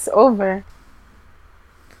when it's over.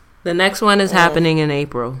 The next one is happening in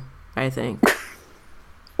April, I think.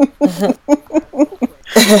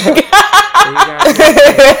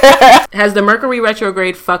 Has the Mercury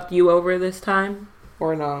retrograde fucked you over this time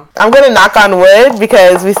or no? I'm gonna knock on wood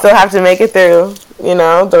because we still have to make it through,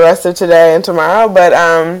 the rest of today and tomorrow. But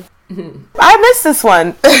I missed this one.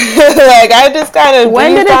 Like I just kind of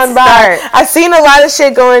when did it start? I seen a lot of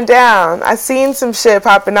shit going down. I seen some shit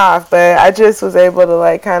popping off, but I just was able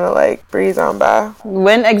to kind of breeze on by.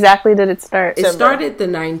 When exactly did it start? It started the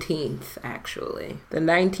 19th, actually. The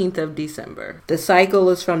 19th of December. The cycle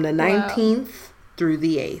is from the 19th through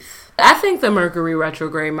the 8th. I think the Mercury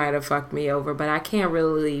retrograde might have fucked me over, but I can't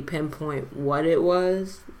really pinpoint what it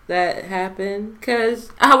was that happened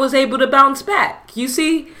because I was able to bounce back. You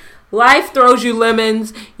see? Life throws you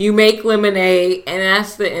lemons, you make lemonade, and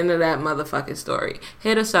that's the end of that motherfucking story.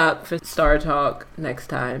 Hit us up for Star Talk next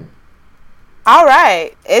time. All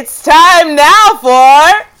right. It's time now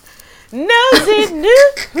for Nosy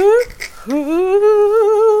News.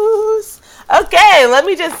 Okay, let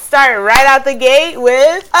me just start right out the gate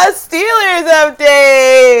with a Steelers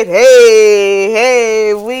update.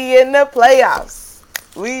 Hey, we in the playoffs.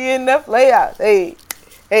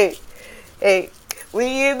 Hey.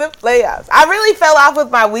 We in the playoffs. I really fell off with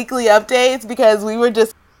my weekly updates because we were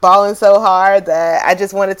just balling so hard that I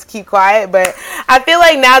just wanted to keep quiet. But I feel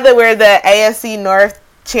like now that we're the AFC North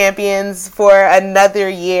champions for another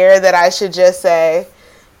year that I should just say,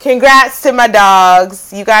 congrats to my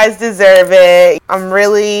dogs. You guys deserve it. I'm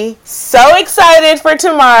really so excited for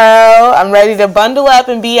tomorrow. I'm ready to bundle up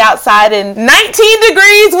and be outside in 19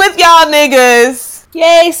 degrees with y'all niggas.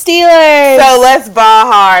 Yay, Steelers! So let's ball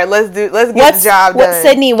hard. Let's get the job done.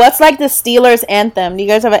 Sydney, what's like the Steelers anthem? Do you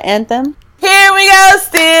guys have an anthem? Here we go,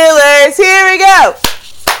 Steelers. Here we go.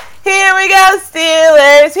 Here we go,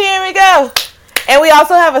 Steelers. Here we go. And we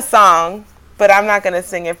also have a song, but I'm not going to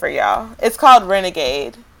sing it for y'all. It's called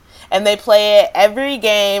Renegade. And they play it every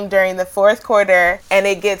game during the 4th quarter, and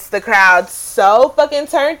it gets the crowd so fucking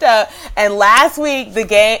turned up. And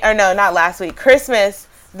Christmas,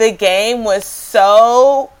 the game was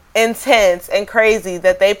so intense and crazy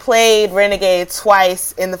that they played Renegade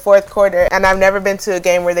twice in the 4th quarter, and I've never been to a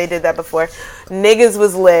game where they did that before. Niggas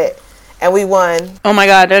was lit. and we won. Oh my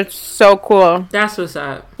god, that's so cool. That's what's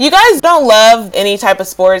up. You guys don't love any type of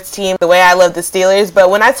sports team the way I love the Steelers, but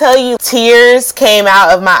when I tell you tears came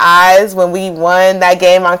out of my eyes when we won that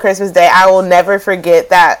game on Christmas Day, I will never forget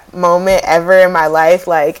that moment ever in my life.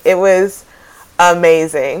 Like, it was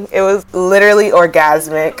amazing. It was literally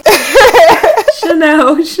orgasmic.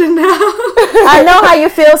 Chanel. I know how you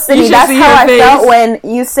feel, Sydney. That's how I felt when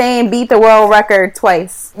Usain beat the world record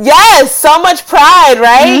twice. Yes, so much pride,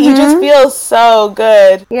 right? Mm-hmm. You just feel so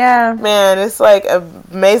good. Yeah. Man, it's like an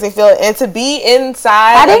amazing feeling. And to be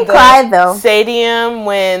inside I didn't cry, though. Stadium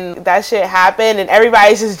when that shit happened and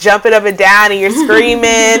everybody's just jumping up and down and you're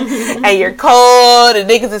screaming and you're cold and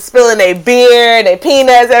niggas is spilling their beer, their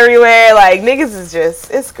peanuts everywhere. Like, niggas is just,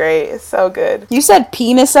 it's great. It's so good. You said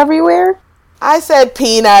penis everywhere? I said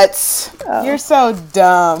peanuts. Oh. You're so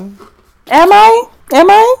dumb. Am I?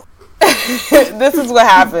 This is what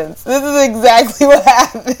happens. This is exactly what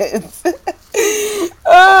happens.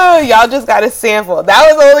 Oh, y'all just got a sample.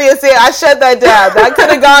 That was only a sample. I shut that down. That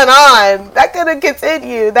could have gone on. That could have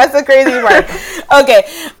continued. That's the crazy part. Okay.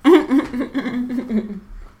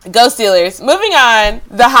 Go Steelers. Moving on.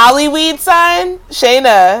 The Hollyweed sign.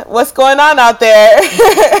 Shayna, what's going on out there?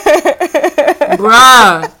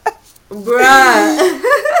 Bruh.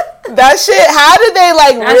 That shit, how did they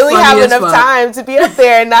really have enough time to be up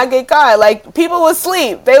there and not get caught? Like, people was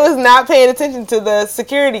asleep. They was not paying attention to the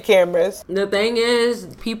security cameras. The thing is,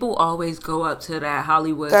 people always go up to that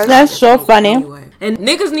Hollywood. That's so funny. Anyway. And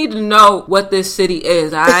niggas need to know what this city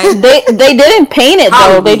is, alright? they didn't paint it,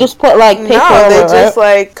 though. They just put, paper no, they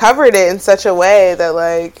just, covered it in such a way that,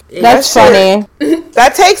 That's funny.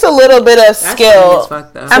 That takes a little bit of skill.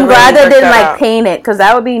 I'm glad they didn't, paint it, because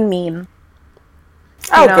that would be mean.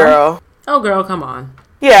 Girl. Oh, girl, come on.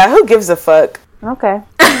 Yeah, who gives a fuck? Okay.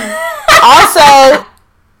 Also,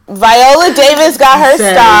 Viola Davis got her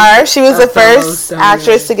star. She was the first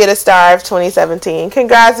actress to get a star of 2017.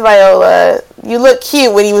 Congrats, Viola. You look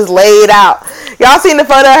cute when you was laid out. Y'all seen the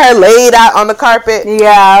photo of her laid out on the carpet?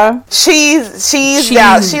 Yeah. She's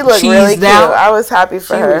out. She looked really cute. I was happy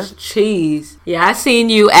for her. Cheese. Yeah, I seen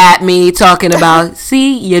you at me talking about,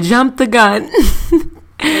 see, you jumped the gun.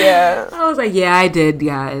 Yeah. I was like, yeah, I did,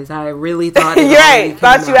 guys. I really thought it. You're right.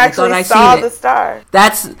 Thought you actually saw the star.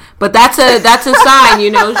 That's a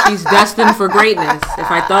sign, she's destined for greatness.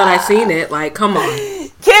 If I thought I seen it, come on.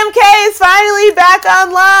 Kim K is finally back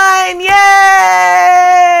online.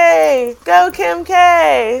 Yay! Go Kim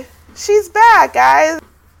K. She's back, guys.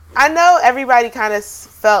 I know everybody kind of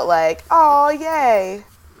felt like, oh, yay.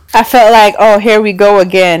 I felt like, oh, here we go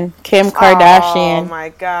again, Kim Kardashian. Oh my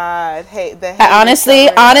god! I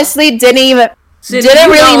honestly didn't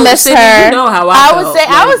really miss her. You know how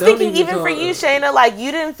I was thinking even for you, Shayna,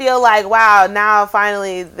 you didn't feel like, wow, now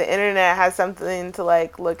finally the internet has something to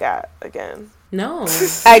look at again. No,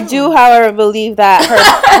 I do, however, believe that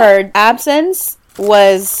her absence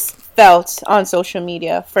was felt on social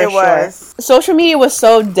media for sure. Social media was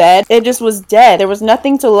so dead. It just was dead. There was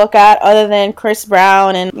nothing to look at other than Chris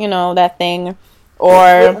Brown and that thing.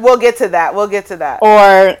 Or we'll get to that.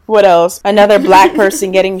 Or what else? Another black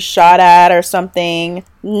person getting shot at or something.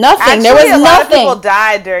 Nothing. Actually, there was a nothing. lot of people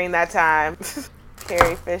died during that time.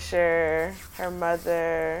 Carrie Fisher, her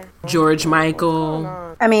mother, George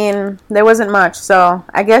Michael. I mean, there wasn't much, so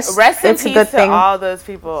I guess it's a good thing. All those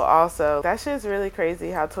people also. That shit's really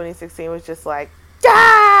crazy how 2016 was just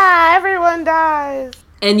everyone dies.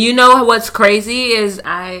 And you know what's crazy is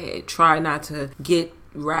I try not to get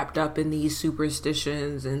wrapped up in these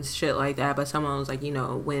superstitions and shit like that, but someone was like,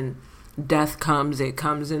 when death comes, it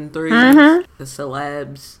comes in threes. Mm-hmm. The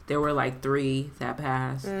celebs, there were 3 that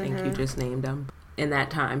passed. I think you just named them in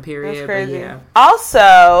that time period. That's crazy. But yeah.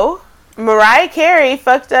 Also, Mariah Carey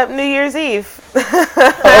fucked up New Year's Eve.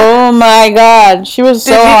 Oh my god, she was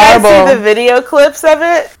so horrible. Did you guys see the video clips of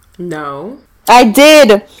it? No. I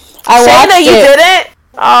did. I watched it. You didn't?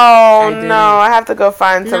 Oh no, I have to go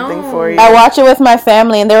find something for you. I watched it with my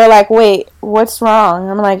family and they were like, wait, what's wrong?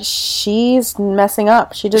 I'm like, she's messing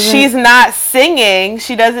up. She's not singing.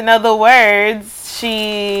 She doesn't know the words.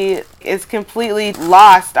 She is completely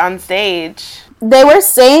lost on stage. They were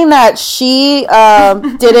saying that she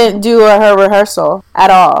didn't do her rehearsal at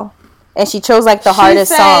all. And she chose the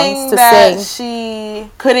hardest songs to sing. She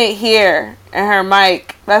couldn't hear in her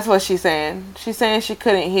mic. That's what she's saying. She's saying she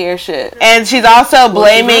couldn't hear shit. And she's also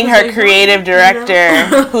blaming her creative director,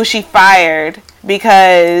 who she fired,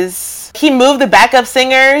 because He moved the backup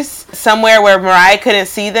singers somewhere where Mariah couldn't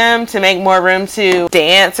see them to make more room to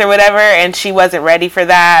dance or whatever, and she wasn't ready for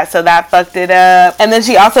that, so that fucked it up. And then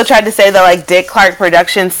she also tried to say that like Dick Clark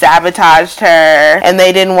Productions sabotaged her and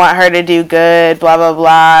they didn't want her to do good, blah blah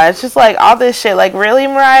blah. It's just like all this shit. Like, really,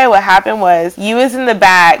 Mariah, what happened was you was in the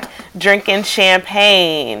back drinking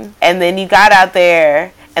champagne, and then you got out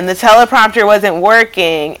there and the teleprompter wasn't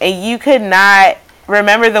working and you could not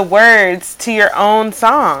remember the words to your own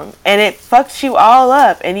song, and it fucked you all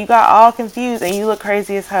up and you got all confused and you look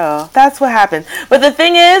crazy as hell. That's what happened. But the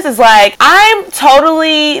thing is like, I'm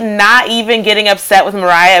totally not even getting upset with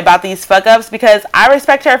Mariah about these fuck ups because I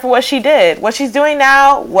respect her for what she did. What she's doing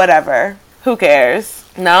now, whatever. Who cares?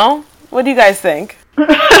 No? What do you guys think?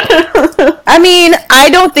 I mean, I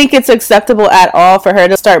don't think it's acceptable at all for her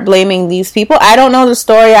to start blaming these people. I don't know the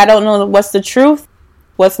story. I don't know what's the truth,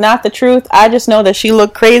 what's not the truth. I just know that she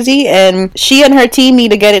looked crazy, and she and her team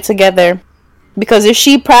need to get it together. Because if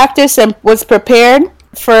she practiced and was prepared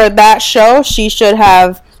for that show, she should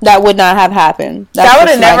have. That would not have happened. That would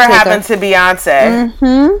have never happened to Beyonce.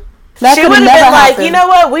 Mm-hmm. She would have been like, you know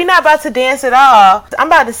what? We not about to dance at all. I'm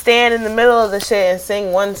about to stand in the middle of the shit and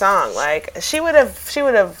sing one song. Like, she would have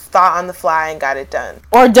thought on the fly and got it done.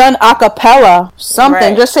 Or done a cappella. Something.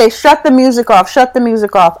 Right. Just say, shut the music off. Shut the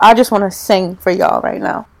music off. I just want to sing for y'all right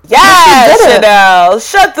now. Yes, Chanel.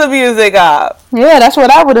 Shut the music off. Yeah, that's what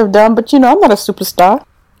I would have done. But, you know, I'm not a superstar.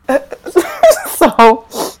 So,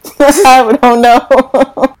 I don't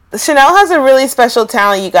know. Chanel has a really special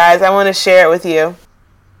talent, you guys. I want to share it with you.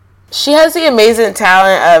 She has the amazing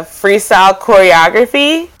talent of freestyle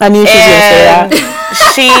choreography. I knew she was going to say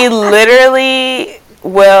that. She literally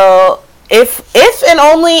will, if and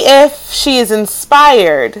only if she is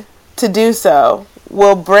inspired to do so,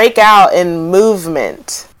 will break out in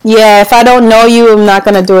movement. Yeah, if I don't know you, I'm not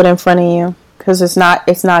going to do it in front of you. Because it's not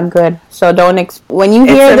good. So don't, when you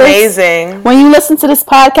hear this, amazing. When you listen to this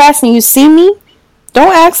podcast and you see me,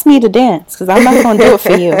 don't ask me to dance, because I'm not going to do it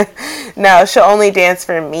for you. No, she'll only dance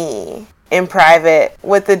for me in private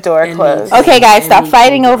with the door closed. Okay, guys, stop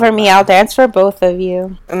fighting over me. I'll dance for both of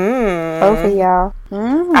you. Both of y'all.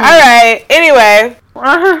 All right. Anyway,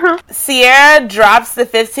 Ciara drops the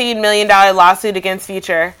 $15 million lawsuit against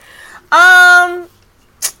Future.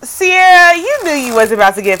 Ciara, you knew you wasn't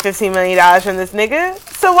about to get $15 million from this nigga.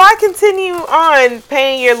 So why continue on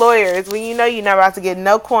paying your lawyers when you know you're not about to get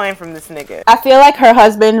no coin from this nigga? I feel like her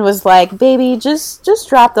husband was like, baby, just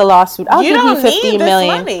drop the lawsuit. I'll give you $15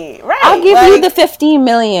 million. Money. Right. I'll give you the $15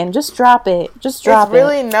 million. Just drop it. Just drop it. It's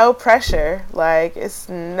really no pressure. Like, it's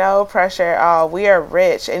no pressure at all. We are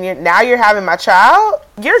rich. And now you're having my child?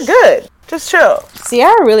 You're good. Just chill.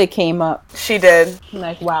 Ciara really came up. She did. I'm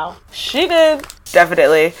like, wow. She did.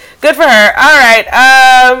 Definitely. Good for her. All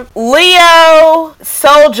right. Leo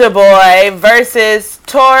Soulja Boy versus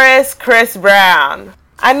Taurus Chris Brown.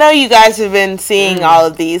 I know you guys have been seeing all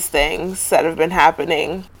of these things that have been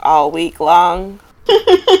happening all week long.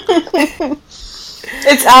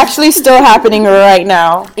 It's actually still happening right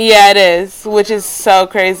now. Yeah, it is, which is so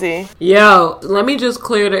crazy. Yo, let me just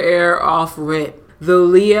clear the air off rip. The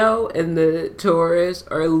Leo and the Taurus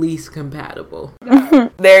are least compatible.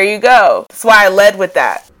 There you go. That's why I led with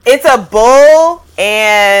that. It's a bull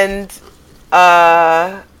and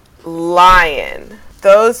a lion.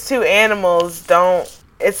 Those two animals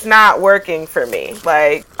it's not working for me.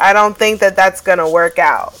 Like, I don't think that that's gonna work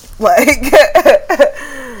out. Like,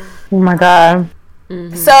 oh my God.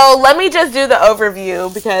 Mm-hmm. So let me just do the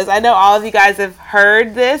overview because I know all of you guys have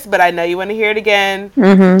heard this, but I know you want to hear it again.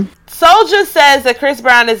 Mm-hmm. Soulja says that Chris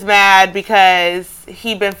Brown is mad because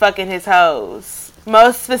he been fucking his hoes.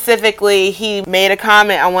 Most specifically, he made a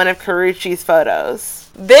comment on one of Karrueche's photos.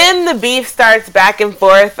 Then the beef starts back and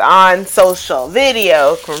forth on social.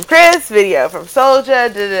 Video from Chris, video from Soulja,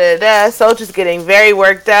 Soulja's getting very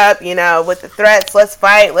worked up, you know, with the threats. Let's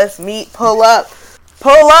fight, let's meet, pull up,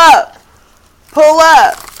 pull up. Pull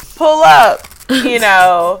up, pull up, you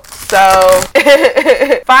know. So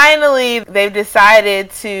finally, they've decided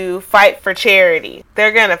to fight for charity.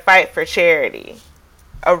 They're going to fight for charity.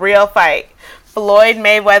 A real fight. Floyd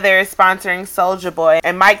Mayweather is sponsoring Soulja Boy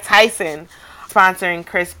and Mike Tyson sponsoring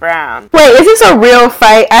Chris Brown. Wait, is this a real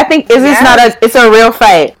fight? I think, it's a real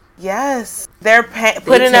fight. Yes. They're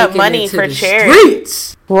putting up money for charity.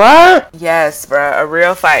 Streets. What? Yes, bro. A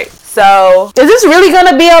real fight. So, is this really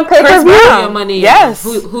gonna be on pay-per-view? Chris Brown. Your money. Yes.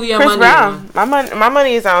 Who your Chris money? Brown. My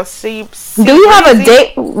money is on C. Do you have a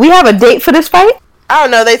date? We have a date for this fight? I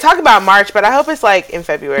don't know. They talk about March, but I hope it's like in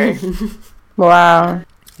February. Wow.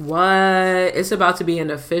 What? It's about to be an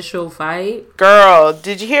official fight? Girl,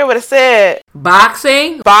 did you hear what I said?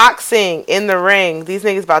 Boxing? Boxing in the ring. These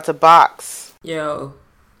niggas about to box. Yo,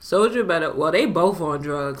 Soulja better... Well, they both on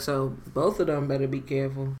drugs, so both of them better be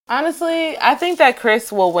careful. Honestly, I think that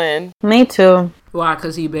Chris will win. Me too. Why?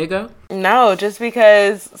 Because he bigger? No, just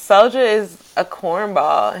because Soulja is a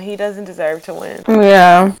cornball. He doesn't deserve to win.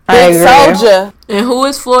 Yeah, I agree. Soulja. And who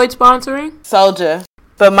is Floyd sponsoring? Soulja.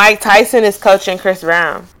 But Mike Tyson is coaching Chris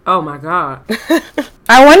Brown. Oh my God.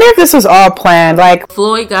 I wonder if this was all planned. Like,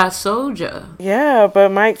 Floyd got Soulja. Yeah,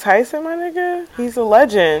 but Mike Tyson, my nigga, he's a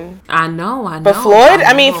legend. I know. But Floyd,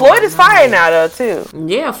 Floyd is fire now, though, too.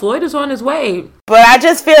 Yeah, Floyd is on his way. But I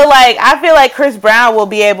feel like Chris Brown will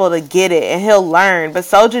be able to get it and he'll learn. But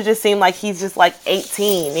Soulja just seemed like he's just like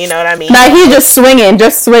 18. You know what I mean? Nah, he's just swinging. No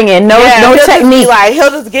technique. He'll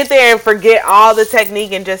just get there and forget all the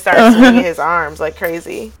technique and just start swinging his arms like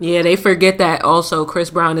crazy. Yeah, they forget that also Chris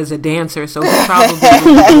Brown is a dancer, so he probably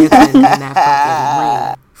will be dancing in that fucking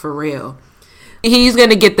ring. For real. He's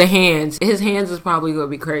gonna get the hands. His hands is probably gonna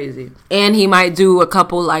be crazy. And he might do a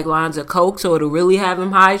couple like lines of coke, so it'll really have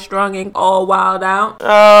him high strung and all wild out.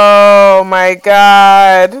 Oh my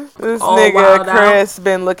God. This all nigga Chris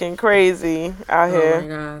been looking crazy out here. Oh my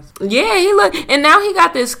gosh. Yeah, he look, and now he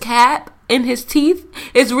got this cap in his teeth.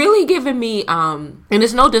 It's really giving me and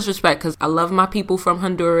it's no disrespect because I love my people from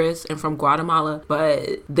Honduras and from Guatemala,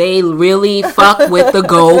 but they really fuck with the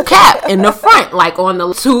gold cap in the front, like on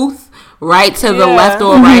the tooth. Right to the left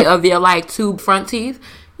or right of your like two front teeth.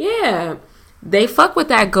 Yeah. They fuck with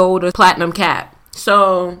that gold or platinum cap.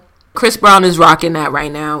 So Chris Brown is rocking that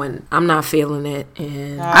right now and I'm not feeling it.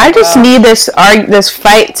 And I just need this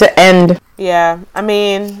fight to end. Yeah. I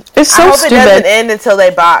mean, it's so I hope stupid. It doesn't end until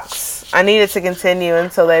they box. I need it to continue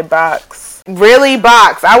until they box. Really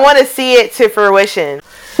box. I want to see it to fruition.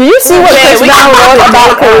 Did you see what Chris Brown wrote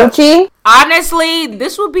about Karrueche? Honestly,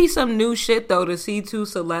 this would be some new shit though to see two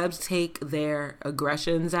celebs take their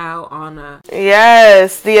aggressions out on a...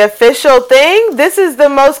 Yes, the official thing. This is the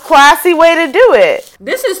most classy way to do it.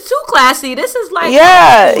 This is too classy. This is like...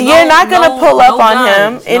 Yeah, you're not going to pull up on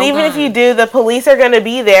him. And even if you do, the police are going to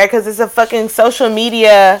be there because it's a fucking social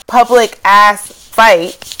media public ass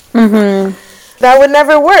fight. Mm-hmm. That would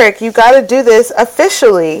never work. You got to do this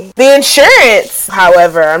officially. The insurance,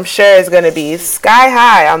 however, I'm sure is going to be sky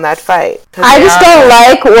high on that fight. I just don't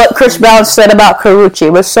like what Chris Brown said about Karrueche. It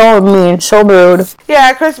was so mean, so rude.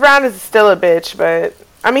 Yeah, Chris Brown is still a bitch, but...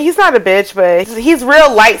 I mean, he's not a bitch, but he's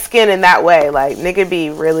real light-skinned in that way. Like, nigga be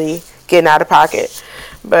really getting out of pocket.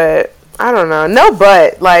 But... I don't know. No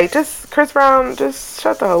but. Like, just Chris Brown, just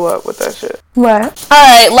shut the hell up with that shit. What?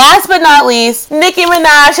 Alright, last but not least, Nicki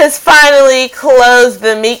Minaj has finally closed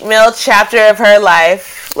the Meek Mill chapter of her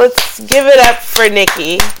life. Let's give it up for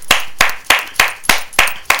Nicki.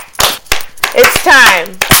 It's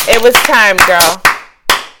time. It was time, girl.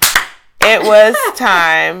 It was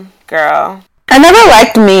time, girl. I never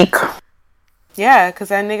liked Meek. Yeah, because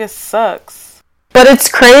that nigga sucks. But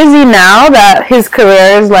it's crazy now that his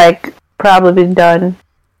career is, like... probably done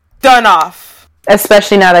off,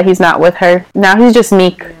 especially now that he's not with her. Now he's just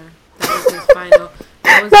Meek.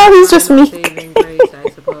 Now he's just Meek. Grace,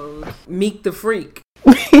 I suppose. Meek the Freak.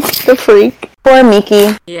 Meek the Freak. Poor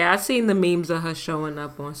Meeky. Yeah, I seen the memes of her showing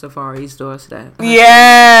up on Safari's doorstep.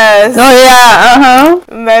 Yes. Oh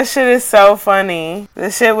yeah. That shit is so funny.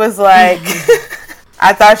 The shit was like.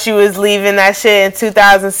 I thought she was leaving that shit in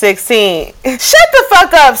 2016. Shut the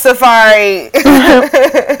fuck up, Safari.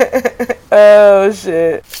 Oh,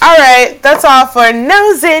 shit. All right, that's all for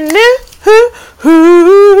Nosy News.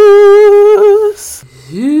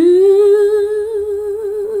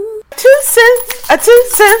 Two cents, a 2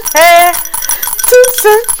 cent, hey. 2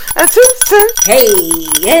 cents, a 2 cent. Hey,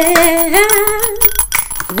 yeah.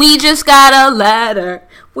 We just got a letter.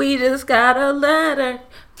 We just got a letter.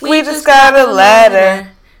 We just got a letter.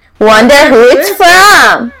 Wonder who it's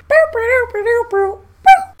from.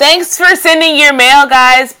 Thanks for sending your mail,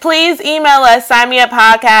 guys. Please email us,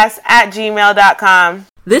 signmeuppodcast@gmail.com.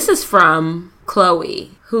 This is from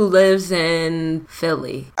Chloe, who lives in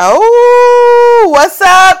Philly. Oh, what's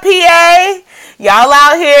up, PA? Y'all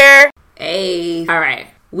out here? Hey. All right.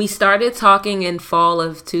 We started talking in fall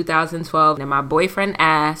of 2012, and my boyfriend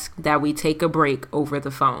asked that we take a break over the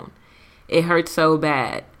phone. It hurt so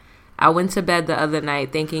bad. I went to bed the other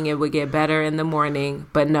night thinking it would get better in the morning,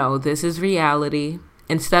 but no, this is reality.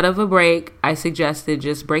 Instead of a break, I suggested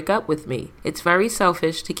just break up with me. It's very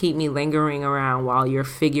selfish to keep me lingering around while you're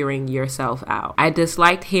figuring yourself out. I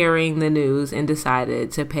disliked hearing the news and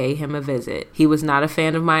decided to pay him a visit. He was not a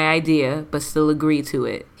fan of my idea, but still agreed to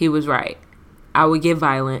it. He was right. I would get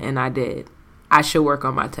violent, and I did. I should work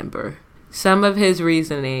on my temper. Some of his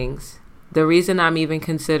reasonings. The reason I'm even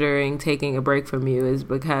considering taking a break from you is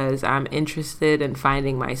because I'm interested in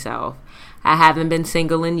finding myself. I haven't been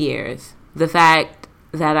single in years. The fact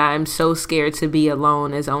that I'm so scared to be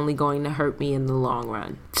alone is only going to hurt me in the long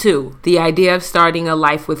run. 2, the idea of starting a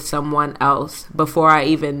life with someone else before I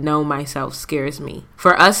even know myself scares me.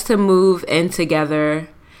 For us to move in together,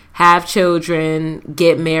 have children,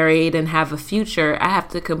 get married, and have a future, I have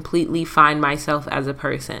to completely find myself as a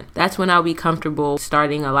person. That's when I'll be comfortable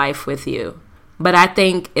starting a life with you. But I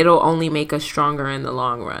think it'll only make us stronger in the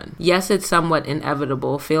long run. Yes, it's somewhat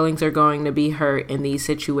inevitable. Feelings are going to be hurt in these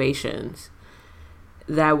situations.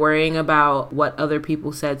 That worrying about what other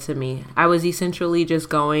people said to me. I was essentially just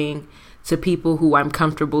going to people who I'm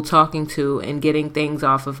comfortable talking to and getting things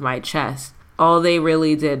off of my chest. All they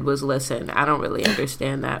really did was listen. I don't really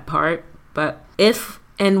understand that part. But if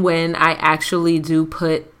and when I actually do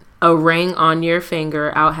put a ring on your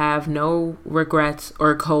finger, I'll have no regrets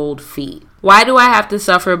or cold feet. Why do I have to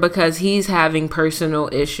suffer because he's having personal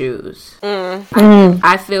issues?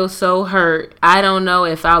 I feel so hurt. I don't know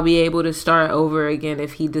if I'll be able to start over again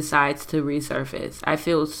if he decides to resurface. I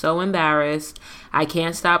feel so embarrassed. I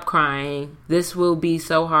can't stop crying. This will be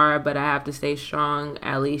so hard, but I have to stay strong,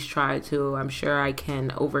 at least try to. I'm sure I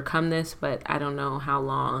can overcome this, but I don't know how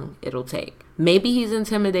long it'll take. Maybe he's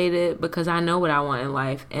intimidated because I know what I want in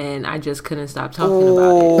life and I just couldn't stop talking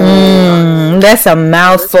about it. That's a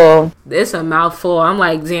mouthful. It's a mouthful. I'm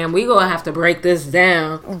like, damn, we gonna have to break this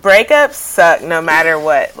down. Breakups suck no matter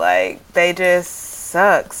what. Like, they just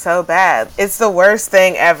suck so bad. It's the worst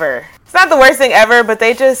thing ever. It's not the worst thing ever, but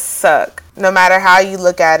they just suck. No matter how you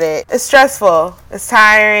look at it. It's stressful. It's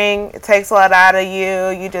tiring. It takes a lot out of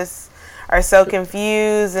you. You just are so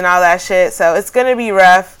confused and all that shit. So it's gonna be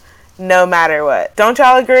rough. No matter what. Don't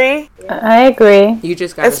y'all agree? I agree. You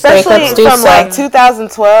just gotta especially from like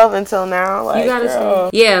 2012 until now. Like, you gotta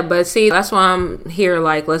see. Yeah, but see, that's why I'm here.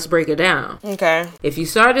 Like, let's break it down. Okay. If you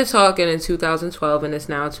started talking in 2012 and it's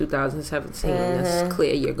now 2017, that's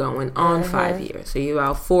clear. You're going on 5 years, so you're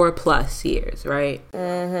about 4+ years, right?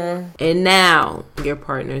 And now your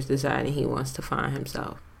partner's deciding he wants to find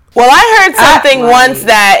himself. Well, I heard something once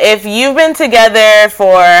that if you've been together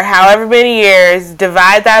for however many years,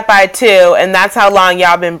 divide that by 2, and that's how long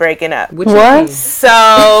y'all been breaking up. What?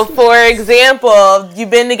 So, for example, you've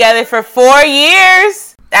been together for 4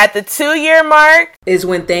 years. At the 2-year mark is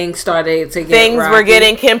when things started to get things rocky. Were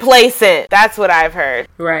getting complacent. That's what I've heard.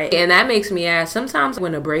 Right. And that makes me ask, sometimes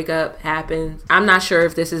when a breakup happens, I'm not sure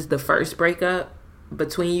if this is the first breakup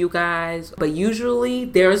between you guys, but usually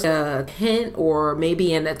there's a hint or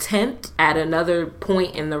maybe an attempt at another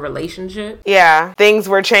point in the relationship. Yeah, things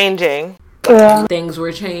were changing. Yeah. Things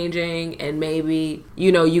were changing, and maybe,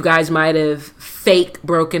 you know, you guys might have fake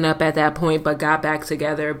broken up at that point but got back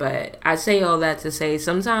together. But I say all that to say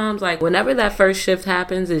sometimes, like, whenever that first shift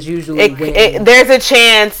happens is usually when there's a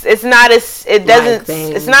chance it's not as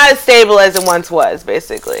it's not as stable as it once was,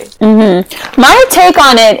 basically. My take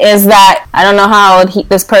on it is that I don't know how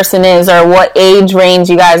this person is or what age range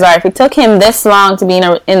you guys are. If it took him this long to be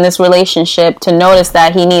in this relationship to notice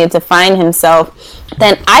that he needed to find himself,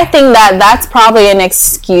 then I think that that's probably an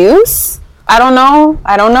excuse. I don't know.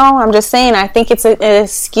 I'm just saying. I think it's an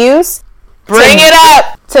excuse. Bring it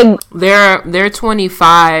up. They're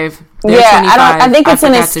 25. I think it's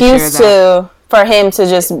an excuse for him to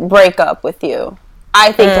just break up with you.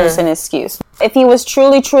 I think it's an excuse. If he was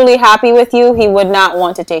truly, truly happy with you, he would not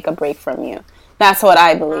want to take a break from you. That's what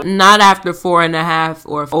I believe. Not after 4.5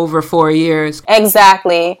 or over 4 years.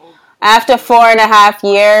 Exactly. After 4.5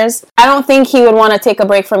 years, I don't think he would want to take a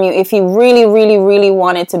break from you if he really, really, really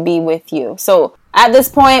wanted to be with you. So at this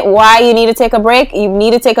point, why you need to take a break? You need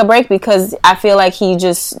to take a break because I feel like he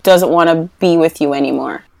just doesn't want to be with you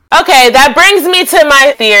anymore. Okay, that brings me to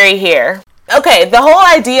my theory here. Okay, the whole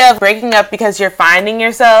idea of breaking up because you're finding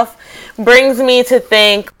yourself brings me to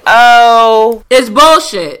think, it's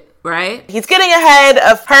bullshit. Right? He's getting ahead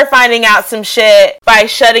of her finding out some shit by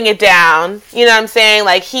shutting it down. You know what I'm saying?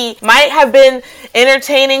 Like, he might have been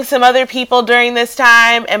entertaining some other people during this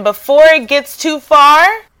time, and before it gets too far,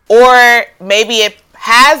 or maybe it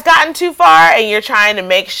has gotten too far and you're trying to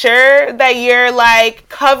make sure that you're, like,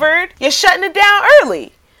 covered, you're shutting it down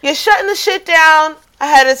early. You're shutting the shit down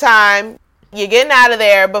ahead of time. You're getting out of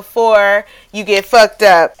there before you get fucked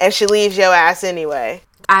up and she leaves your ass anyway.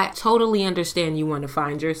 I totally understand you want to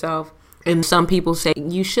find yourself. And some people say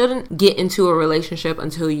you shouldn't get into a relationship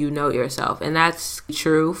until you know yourself. And that's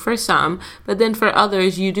true for some. But then for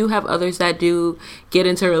others, you do have others that do get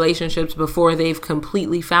into relationships before they've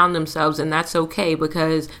completely found themselves. And that's okay,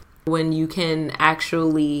 because when you can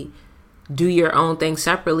actually do your own thing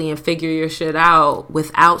separately and figure your shit out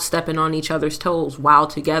without stepping on each other's toes while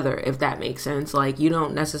together, if that makes sense. Like, you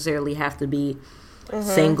don't necessarily have to be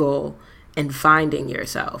single and finding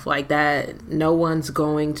yourself like that. No one's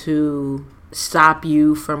going to stop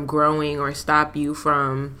you from growing or stop you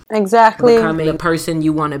from becoming the person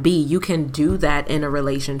you want to be. You can do that in a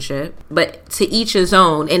relationship, but to each his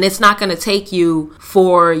own. And it's not going to take you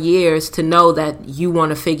 4 years to know that you want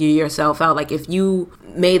to figure yourself out. Like, if you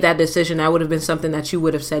made that decision, that would have been something that you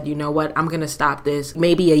would have said, you know what, I'm going to stop this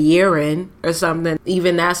maybe a year in or something.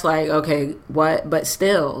 Even that's like, okay, what? But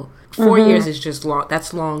still, 4 years is just long.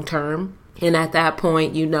 That's long term. And at that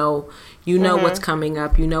point, you know what's coming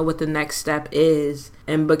up. You know what the next step is.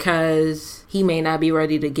 And because he may not be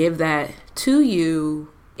ready to give that to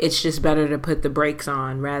you, it's just better to put the brakes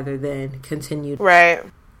on rather than continue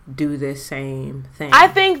to do this same thing. I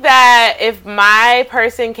think that if my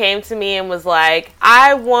person came to me and was like,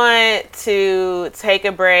 I want to take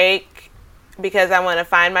a break because I want to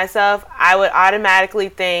find myself, I would automatically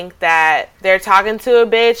think that they're talking to a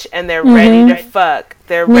bitch and they're ready to fuck.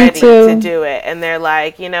 They're ready to do it. And they're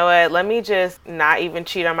like, you know what, let me just not even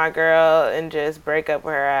cheat on my girl and just break up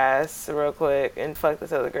with her ass real quick and fuck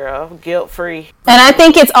this other girl guilt-free. And I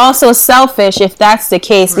think it's also selfish if that's the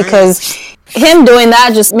case, because him doing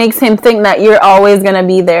that just makes him think that you're always going to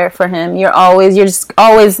be there for him. You're just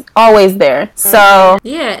always there. So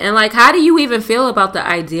yeah, and like, how do you even feel about the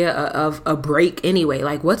idea of a break anyway?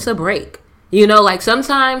 Like, what's a break? You know, like,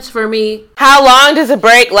 sometimes for me, how long does a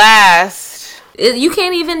break last? You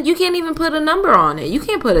can't even put a number on it. You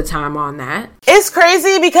can't put a time on that. It's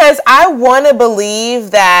crazy because I want to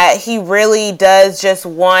believe that he really does just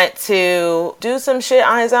want to do some shit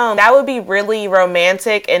on his own. That would be really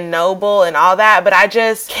romantic and noble and all that, but I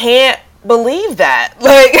just can't believe that.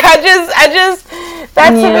 Like, I just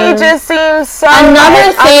that to me just seems so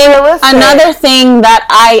unrealistic. Another thing that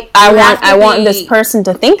I want this person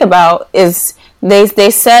to think about is They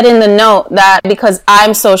said in the note that because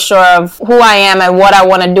I'm so sure of who I am and what I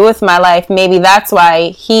want to do with my life, maybe that's why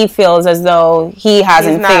he feels as though he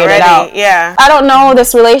hasn't figured it out. Yeah. I don't know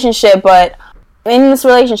this relationship, but in this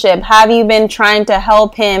relationship, have you been trying to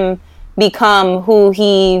help him become who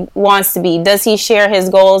he wants to be? Does he share his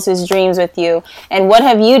goals, his dreams with you? And what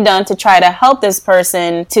have you done to try to help this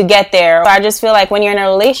person to get there? I just feel like when you're in a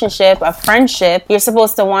relationship, a friendship, you're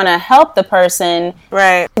supposed to want to help the person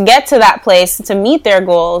get to that place, to meet their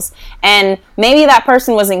goals. And maybe that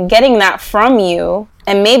person wasn't getting that from you.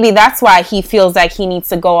 And maybe that's why he feels like he needs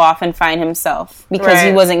to go off and find himself, because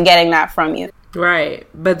he wasn't getting that from you. Right.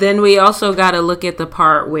 But then we also got to look at the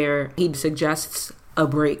part where he suggests a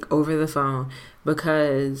break over the phone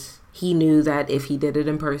because he knew that if he did it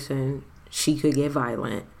in person, she could get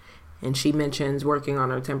violent. And she mentions working on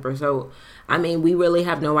her temper. So, I mean, we really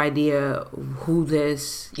have no idea who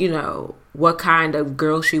this, what kind of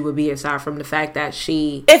girl she would be, aside from the fact that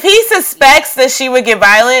if he suspects that she would get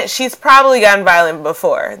violent, she's probably gotten violent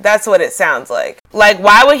before. That's what it sounds like. Like,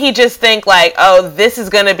 why would he just think like, oh, this is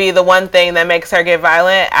going to be the one thing that makes her get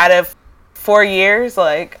violent out of 4 years?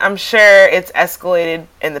 Like, I'm sure it's escalated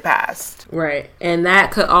in the past. Right. And that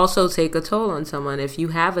could also take a toll on someone if you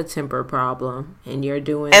have a temper problem and you're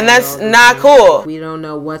doing... And that's not cool. We don't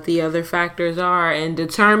know what the other factors are, and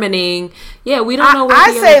determining... Yeah, we don't know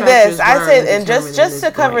what the other factors are. I say this, and just to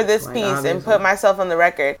cover this piece and put myself on the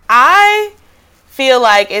record, I feel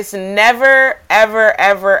like it's never, ever,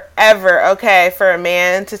 ever, ever okay for a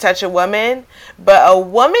man to touch a woman, but a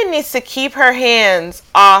woman needs to keep her hands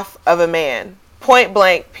off of a man. Point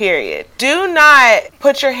blank, period. Do not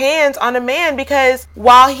put your hands on a man, because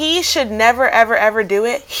while he should never, ever, ever do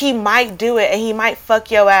it, he might do it and he might fuck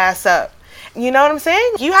your ass up. You know what I'm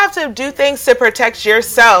saying? You have to do things to protect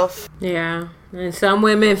yourself. Yeah. And some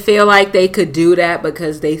women feel like they could do that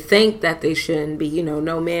because they think that they shouldn't be,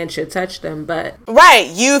 no man should touch them, but... Right,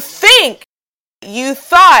 you think. You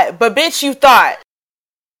thought, but bitch, you thought.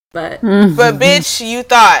 But bitch, you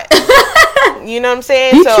thought. You know what I'm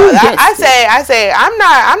saying? So I say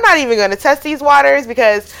I'm not even going to test these waters,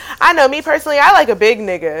 because I know me personally, I like a big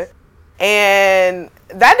nigga. And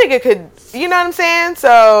that nigga could, you know what I'm saying?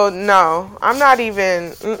 So no, I'm not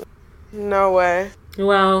even, no way.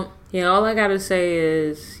 Well... Yeah, all I gotta say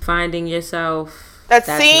is finding yourself. That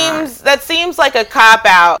seems like a cop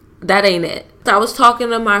out. that ain't it. I was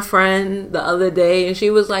talking to my friend the other day and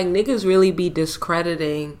she was like, niggas really be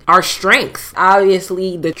discrediting our strength.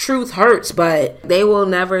 Obviously, the truth hurts, but they will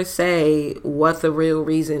never say what the real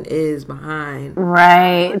reason is behind.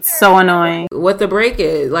 Right. It's so annoying. What the break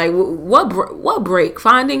is. Like, what break?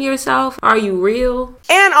 Finding yourself? Are you real?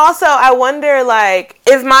 And also, I wonder, like,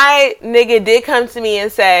 if my nigga did come to me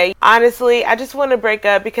and say, honestly, I just want to break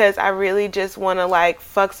up because I really just want to, like,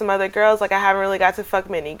 fuck some other girls. Like, I haven't really got to fuck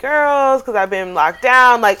many girls because I've been locked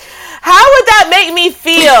down. Like, how would that make me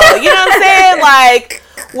feel? You know what I'm saying? Like,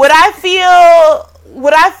 would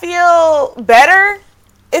I feel better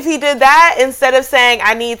if he did that instead of saying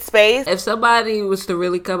I need space? If somebody was to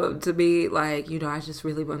really come up to me like, you know, I just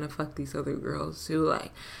really want to fuck these other girls too,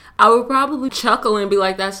 like, I would probably chuckle and be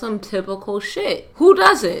like, that's some typical shit. Who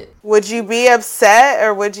does it? Would you be upset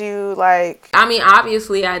or would you like... I mean,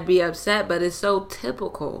 obviously I'd be upset, but it's so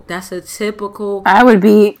typical. That's a typical... I would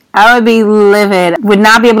be livid. Would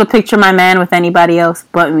not be able to picture my man with anybody else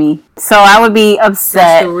but me. So I would be upset.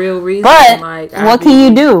 That's the real reason. But like, what can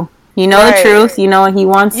you do? You know the truth. You know what he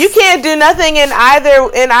wants. You can't do nothing in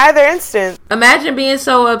either instance. Imagine being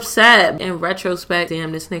so upset. In retrospect,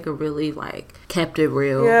 damn, this nigga really, like, kept it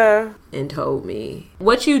real. Yeah. And told me.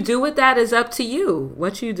 What you do with that is up to you.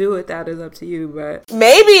 But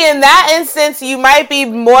maybe in that instance, you might be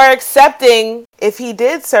more accepting if he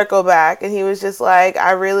did circle back and he was just like,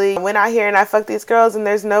 I really went out here and I fucked these girls and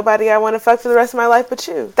there's nobody I want to fuck for the rest of my life but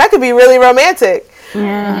you. That could be really romantic.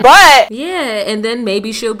 Yeah. But yeah, and then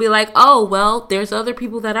maybe she'll be like, oh, well, there's other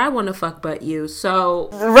people that I want to fuck but you, so...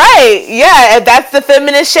 Right, yeah, and that's the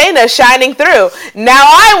feminist Shayna shining through. Now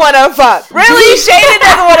I want to fuck. Really? Shayna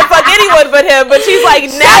doesn't want to fuck anyone but him, but she's like,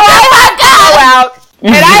 now I want to go out,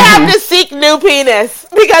 and I have to seek new penis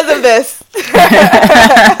because of this.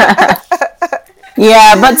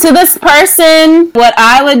 Yeah, but to this person, what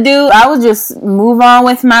I would do, I would just move on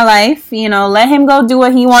with my life. You know, let him go do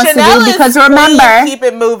what he wants Chanel to do. Because remember, keep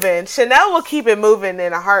it moving. Chanel will keep it moving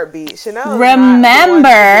in a heartbeat. Chanel.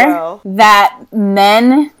 Remember that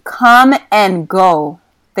men come and go.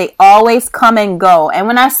 They always come and go. And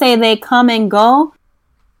when I say they come and go,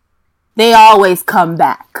 they always come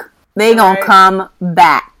back. They gonna come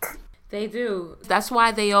back. They do. That's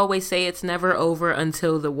why they always say it's never over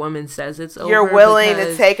until the woman says it's over. You're willing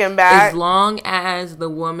to take him back? As long as the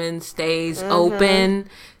woman stays open,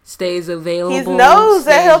 stays available. He knows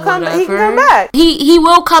that he can come back. He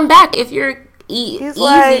will come back if you're easy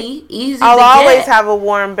I'll always have a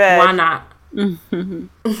warm bed. Why not?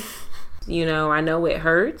 You know, I know it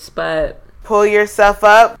hurts, but... Pull yourself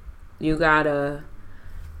up. You gotta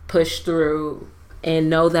push through.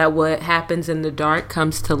 And know that what happens in the dark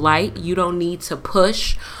comes to light. You don't need to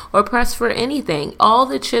push or press for anything. All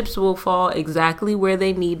the chips will fall exactly where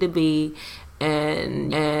they need to be.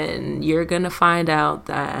 And you're going to find out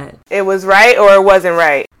that it was right or it wasn't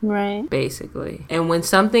right. Right. Basically. And when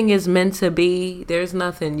something is meant to be, there's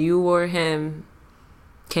nothing you or him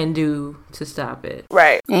can do to stop it.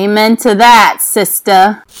 Right. Amen to that,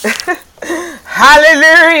 sister.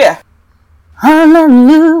 Hallelujah.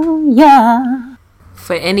 Hallelujah.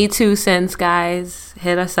 For any 2 cents, guys,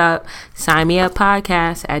 hit us up.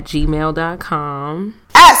 signmeuppodcast@gmail.com.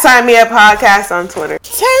 At Sign Me Up Podcast on Twitter.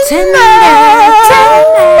 Tinder.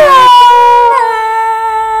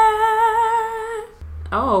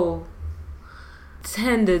 Oh.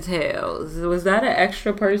 Tender Tales. Was that an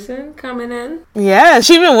extra person coming in? Yeah,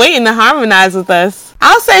 she's been waiting to harmonize with us.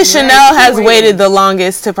 I'll say Chanel has waited the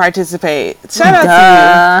longest to participate. Shout out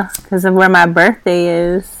to you. Because of where my birthday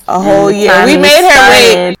is. A whole year. We made her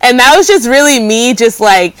wait. And that was just really me just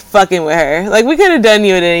like fucking with her. Like we could have done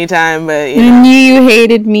you at any time, but you know. I knew you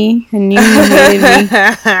hated me. I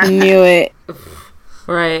knew it.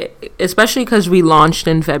 Right, especially because we launched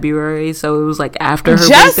in February, so it was like after her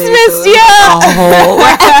just birthday. Missed you.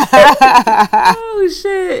 Oh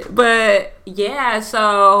shit! But yeah,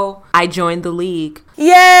 so I joined the league.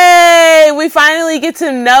 Yay! We finally get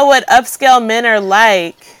to know what upscale men are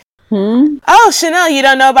like. Oh, Chanel, you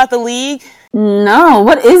don't know about the league? No,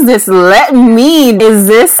 what is this? Is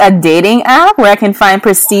this a dating app where I can find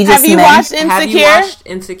prestigious men? Have you watched Insecure? Have you watched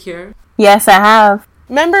Insecure? Yes, I have.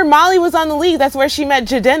 Remember, Molly was on the league. That's where she met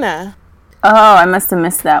Jadena. Oh, I must have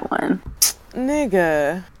missed that one.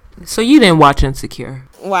 Nigga. So you didn't watch Insecure?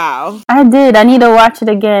 Wow. I did. I need to watch it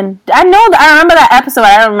again. I remember that episode.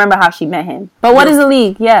 I don't remember how she met him. But what is the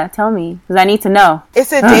league? Yeah, tell me. Because I need to know.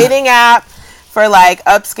 It's a dating app for, like,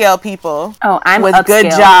 upscale people. Oh, I'm with upscale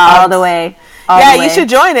good jobs. all the way. You should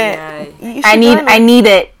join it. Yeah. I need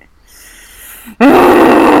it.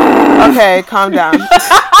 Okay, calm down.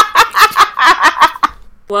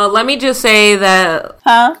 Well, let me just say that...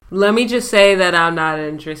 Huh? Let me just say that I'm not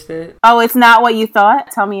interested. Oh, it's not what you thought?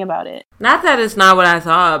 Tell me about it. Not that it's not what I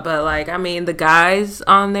thought, but, like, I mean, the guys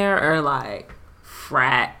on there are, like,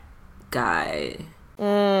 frat guy.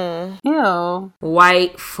 Ew.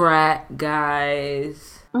 White frat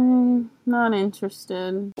guys. Not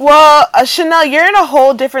interested. Well, Chanel, you're in a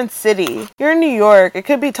whole different city. You're in New York. It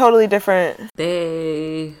could be totally different.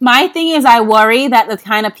 My thing is, I worry that the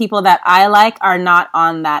kind of people that I like are not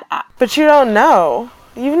on that app. But you don't know.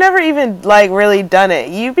 You've never even, like, really done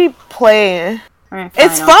it. You be playing. Right, fine,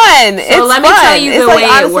 it's fun. So it's let me fun. tell you it's the like, way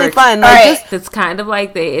honestly it works. Fun. Like, It's kind of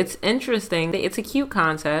like it's interesting. It's a cute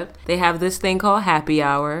concept. They have this thing called happy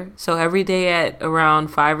hour. So every day at around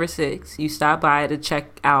 5 or 6, you stop by to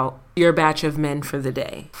check out your batch of men for the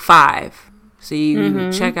day. 5. So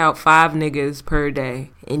you check out 5 niggas per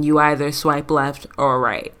day, and you either swipe left or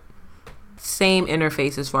right. Same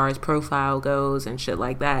interface as far as profile goes and shit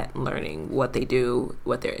like that. Learning what they do,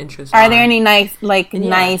 what their interests are. Are there any nice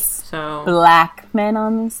so black men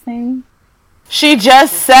on this thing? She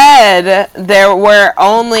just said there were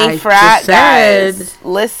only frat guys.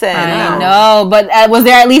 Listen. I know, but was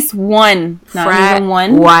there at least one? Not frat, even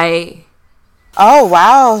one? white. Oh,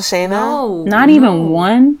 wow, Shayna. No. Not even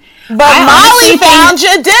one? But Molly found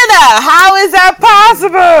your dinner. How is that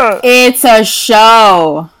possible? It's a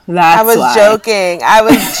show. That's why. I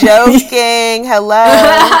was joking. Hello.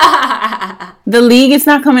 The League is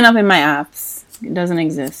not coming up in my apps. It doesn't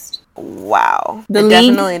exist. Wow. The it League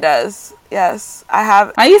definitely does. Yes. I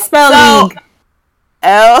have. How you spell League?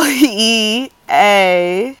 L-E-A.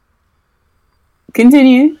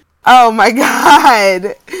 Continue. Oh my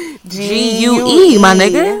God. G-U-E, my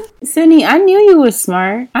nigga. Sydney, I knew you were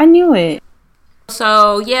smart. I knew it.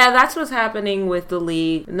 So, yeah, that's what's happening with the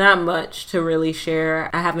League. Not much to really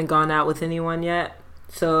share. I haven't gone out with anyone yet.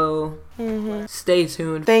 So, stay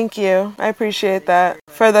tuned. Thank you. I appreciate that.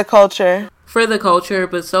 For the culture.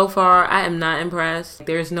 But so far, I am not impressed.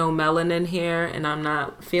 There's no melanin here, and I'm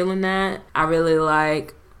not feeling that. I really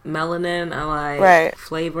like melanin. I like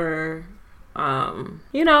flavor.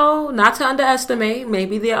 Not to underestimate.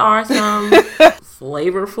 Maybe there are some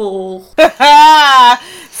flavorful,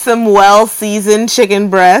 some well-seasoned chicken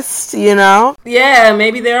breasts, Yeah,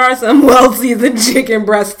 maybe there are some well-seasoned chicken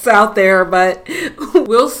breasts out there, but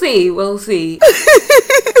we'll see.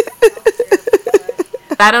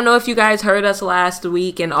 I don't know if you guys heard us last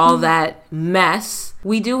week and all that mess.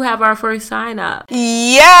 We do have our first sign up.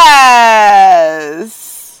 Yes.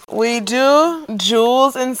 We do.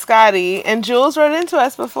 Jules and Scotty. And Jules wrote into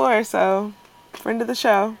us before, so friend of the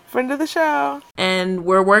show. And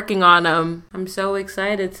we're working on them. I'm so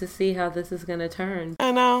excited to see how this is going to turn.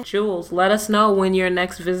 I know. Jules, let us know when your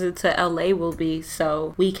next visit to LA will be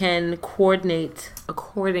so we can coordinate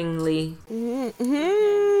accordingly.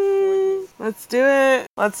 Let's do it.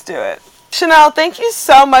 Chanel, thank you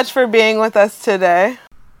so much for being with us today.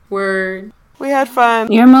 Word. We had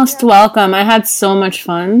fun. You're most welcome. I had so much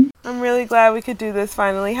fun. I'm really glad we could do this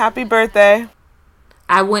finally. Happy birthday.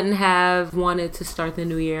 I wouldn't have wanted to start the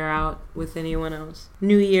new year out with anyone else.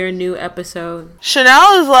 New year, new episode.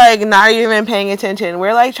 Chanel is like not even paying attention.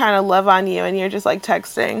 We're like trying to love on you and you're just like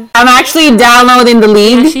texting. I'm actually downloading the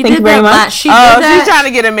League. Thank you very much. She's trying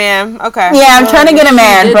to get a man. Okay. Yeah, I'm trying to get a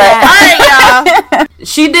man. But all right, y'all.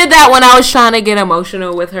 She did that when I was trying to get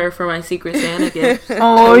emotional with her for my Secret Santa gift.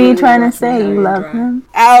 Oh, what were you trying to say? You love him?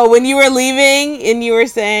 Oh, when you were leaving and you were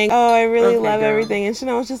saying, oh, I really love everything. And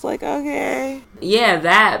Chanel was just like, okay. Yeah,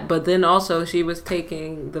 that. But then also she was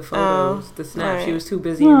taking the photos, the snaps. Right. She was too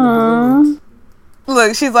busy in the balloons.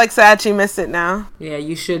 Look, she's like sad she missed it now. Yeah,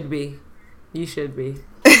 you should be.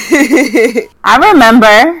 I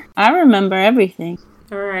remember everything.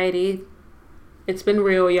 Alrighty. It's been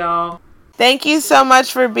real, y'all. Thank you so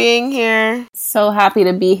much for being here. So happy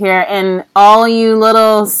to be here. And all you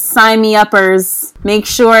little sign-me-uppers, make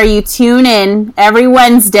sure you tune in every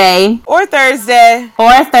Wednesday. Or Thursday.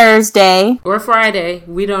 Or Friday.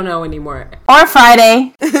 We don't know anymore. Or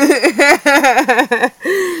Friday.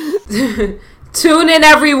 Tune in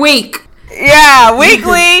every week. Yeah,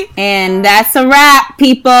 weekly. And that's a wrap,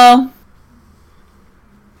 people.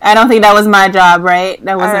 I don't think that was my job, right?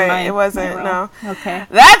 That wasn't my... It wasn't, no. Okay.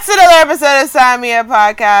 That's another episode of Sign Me Up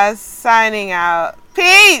Podcast. Signing out.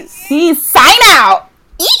 Peace. Sign out.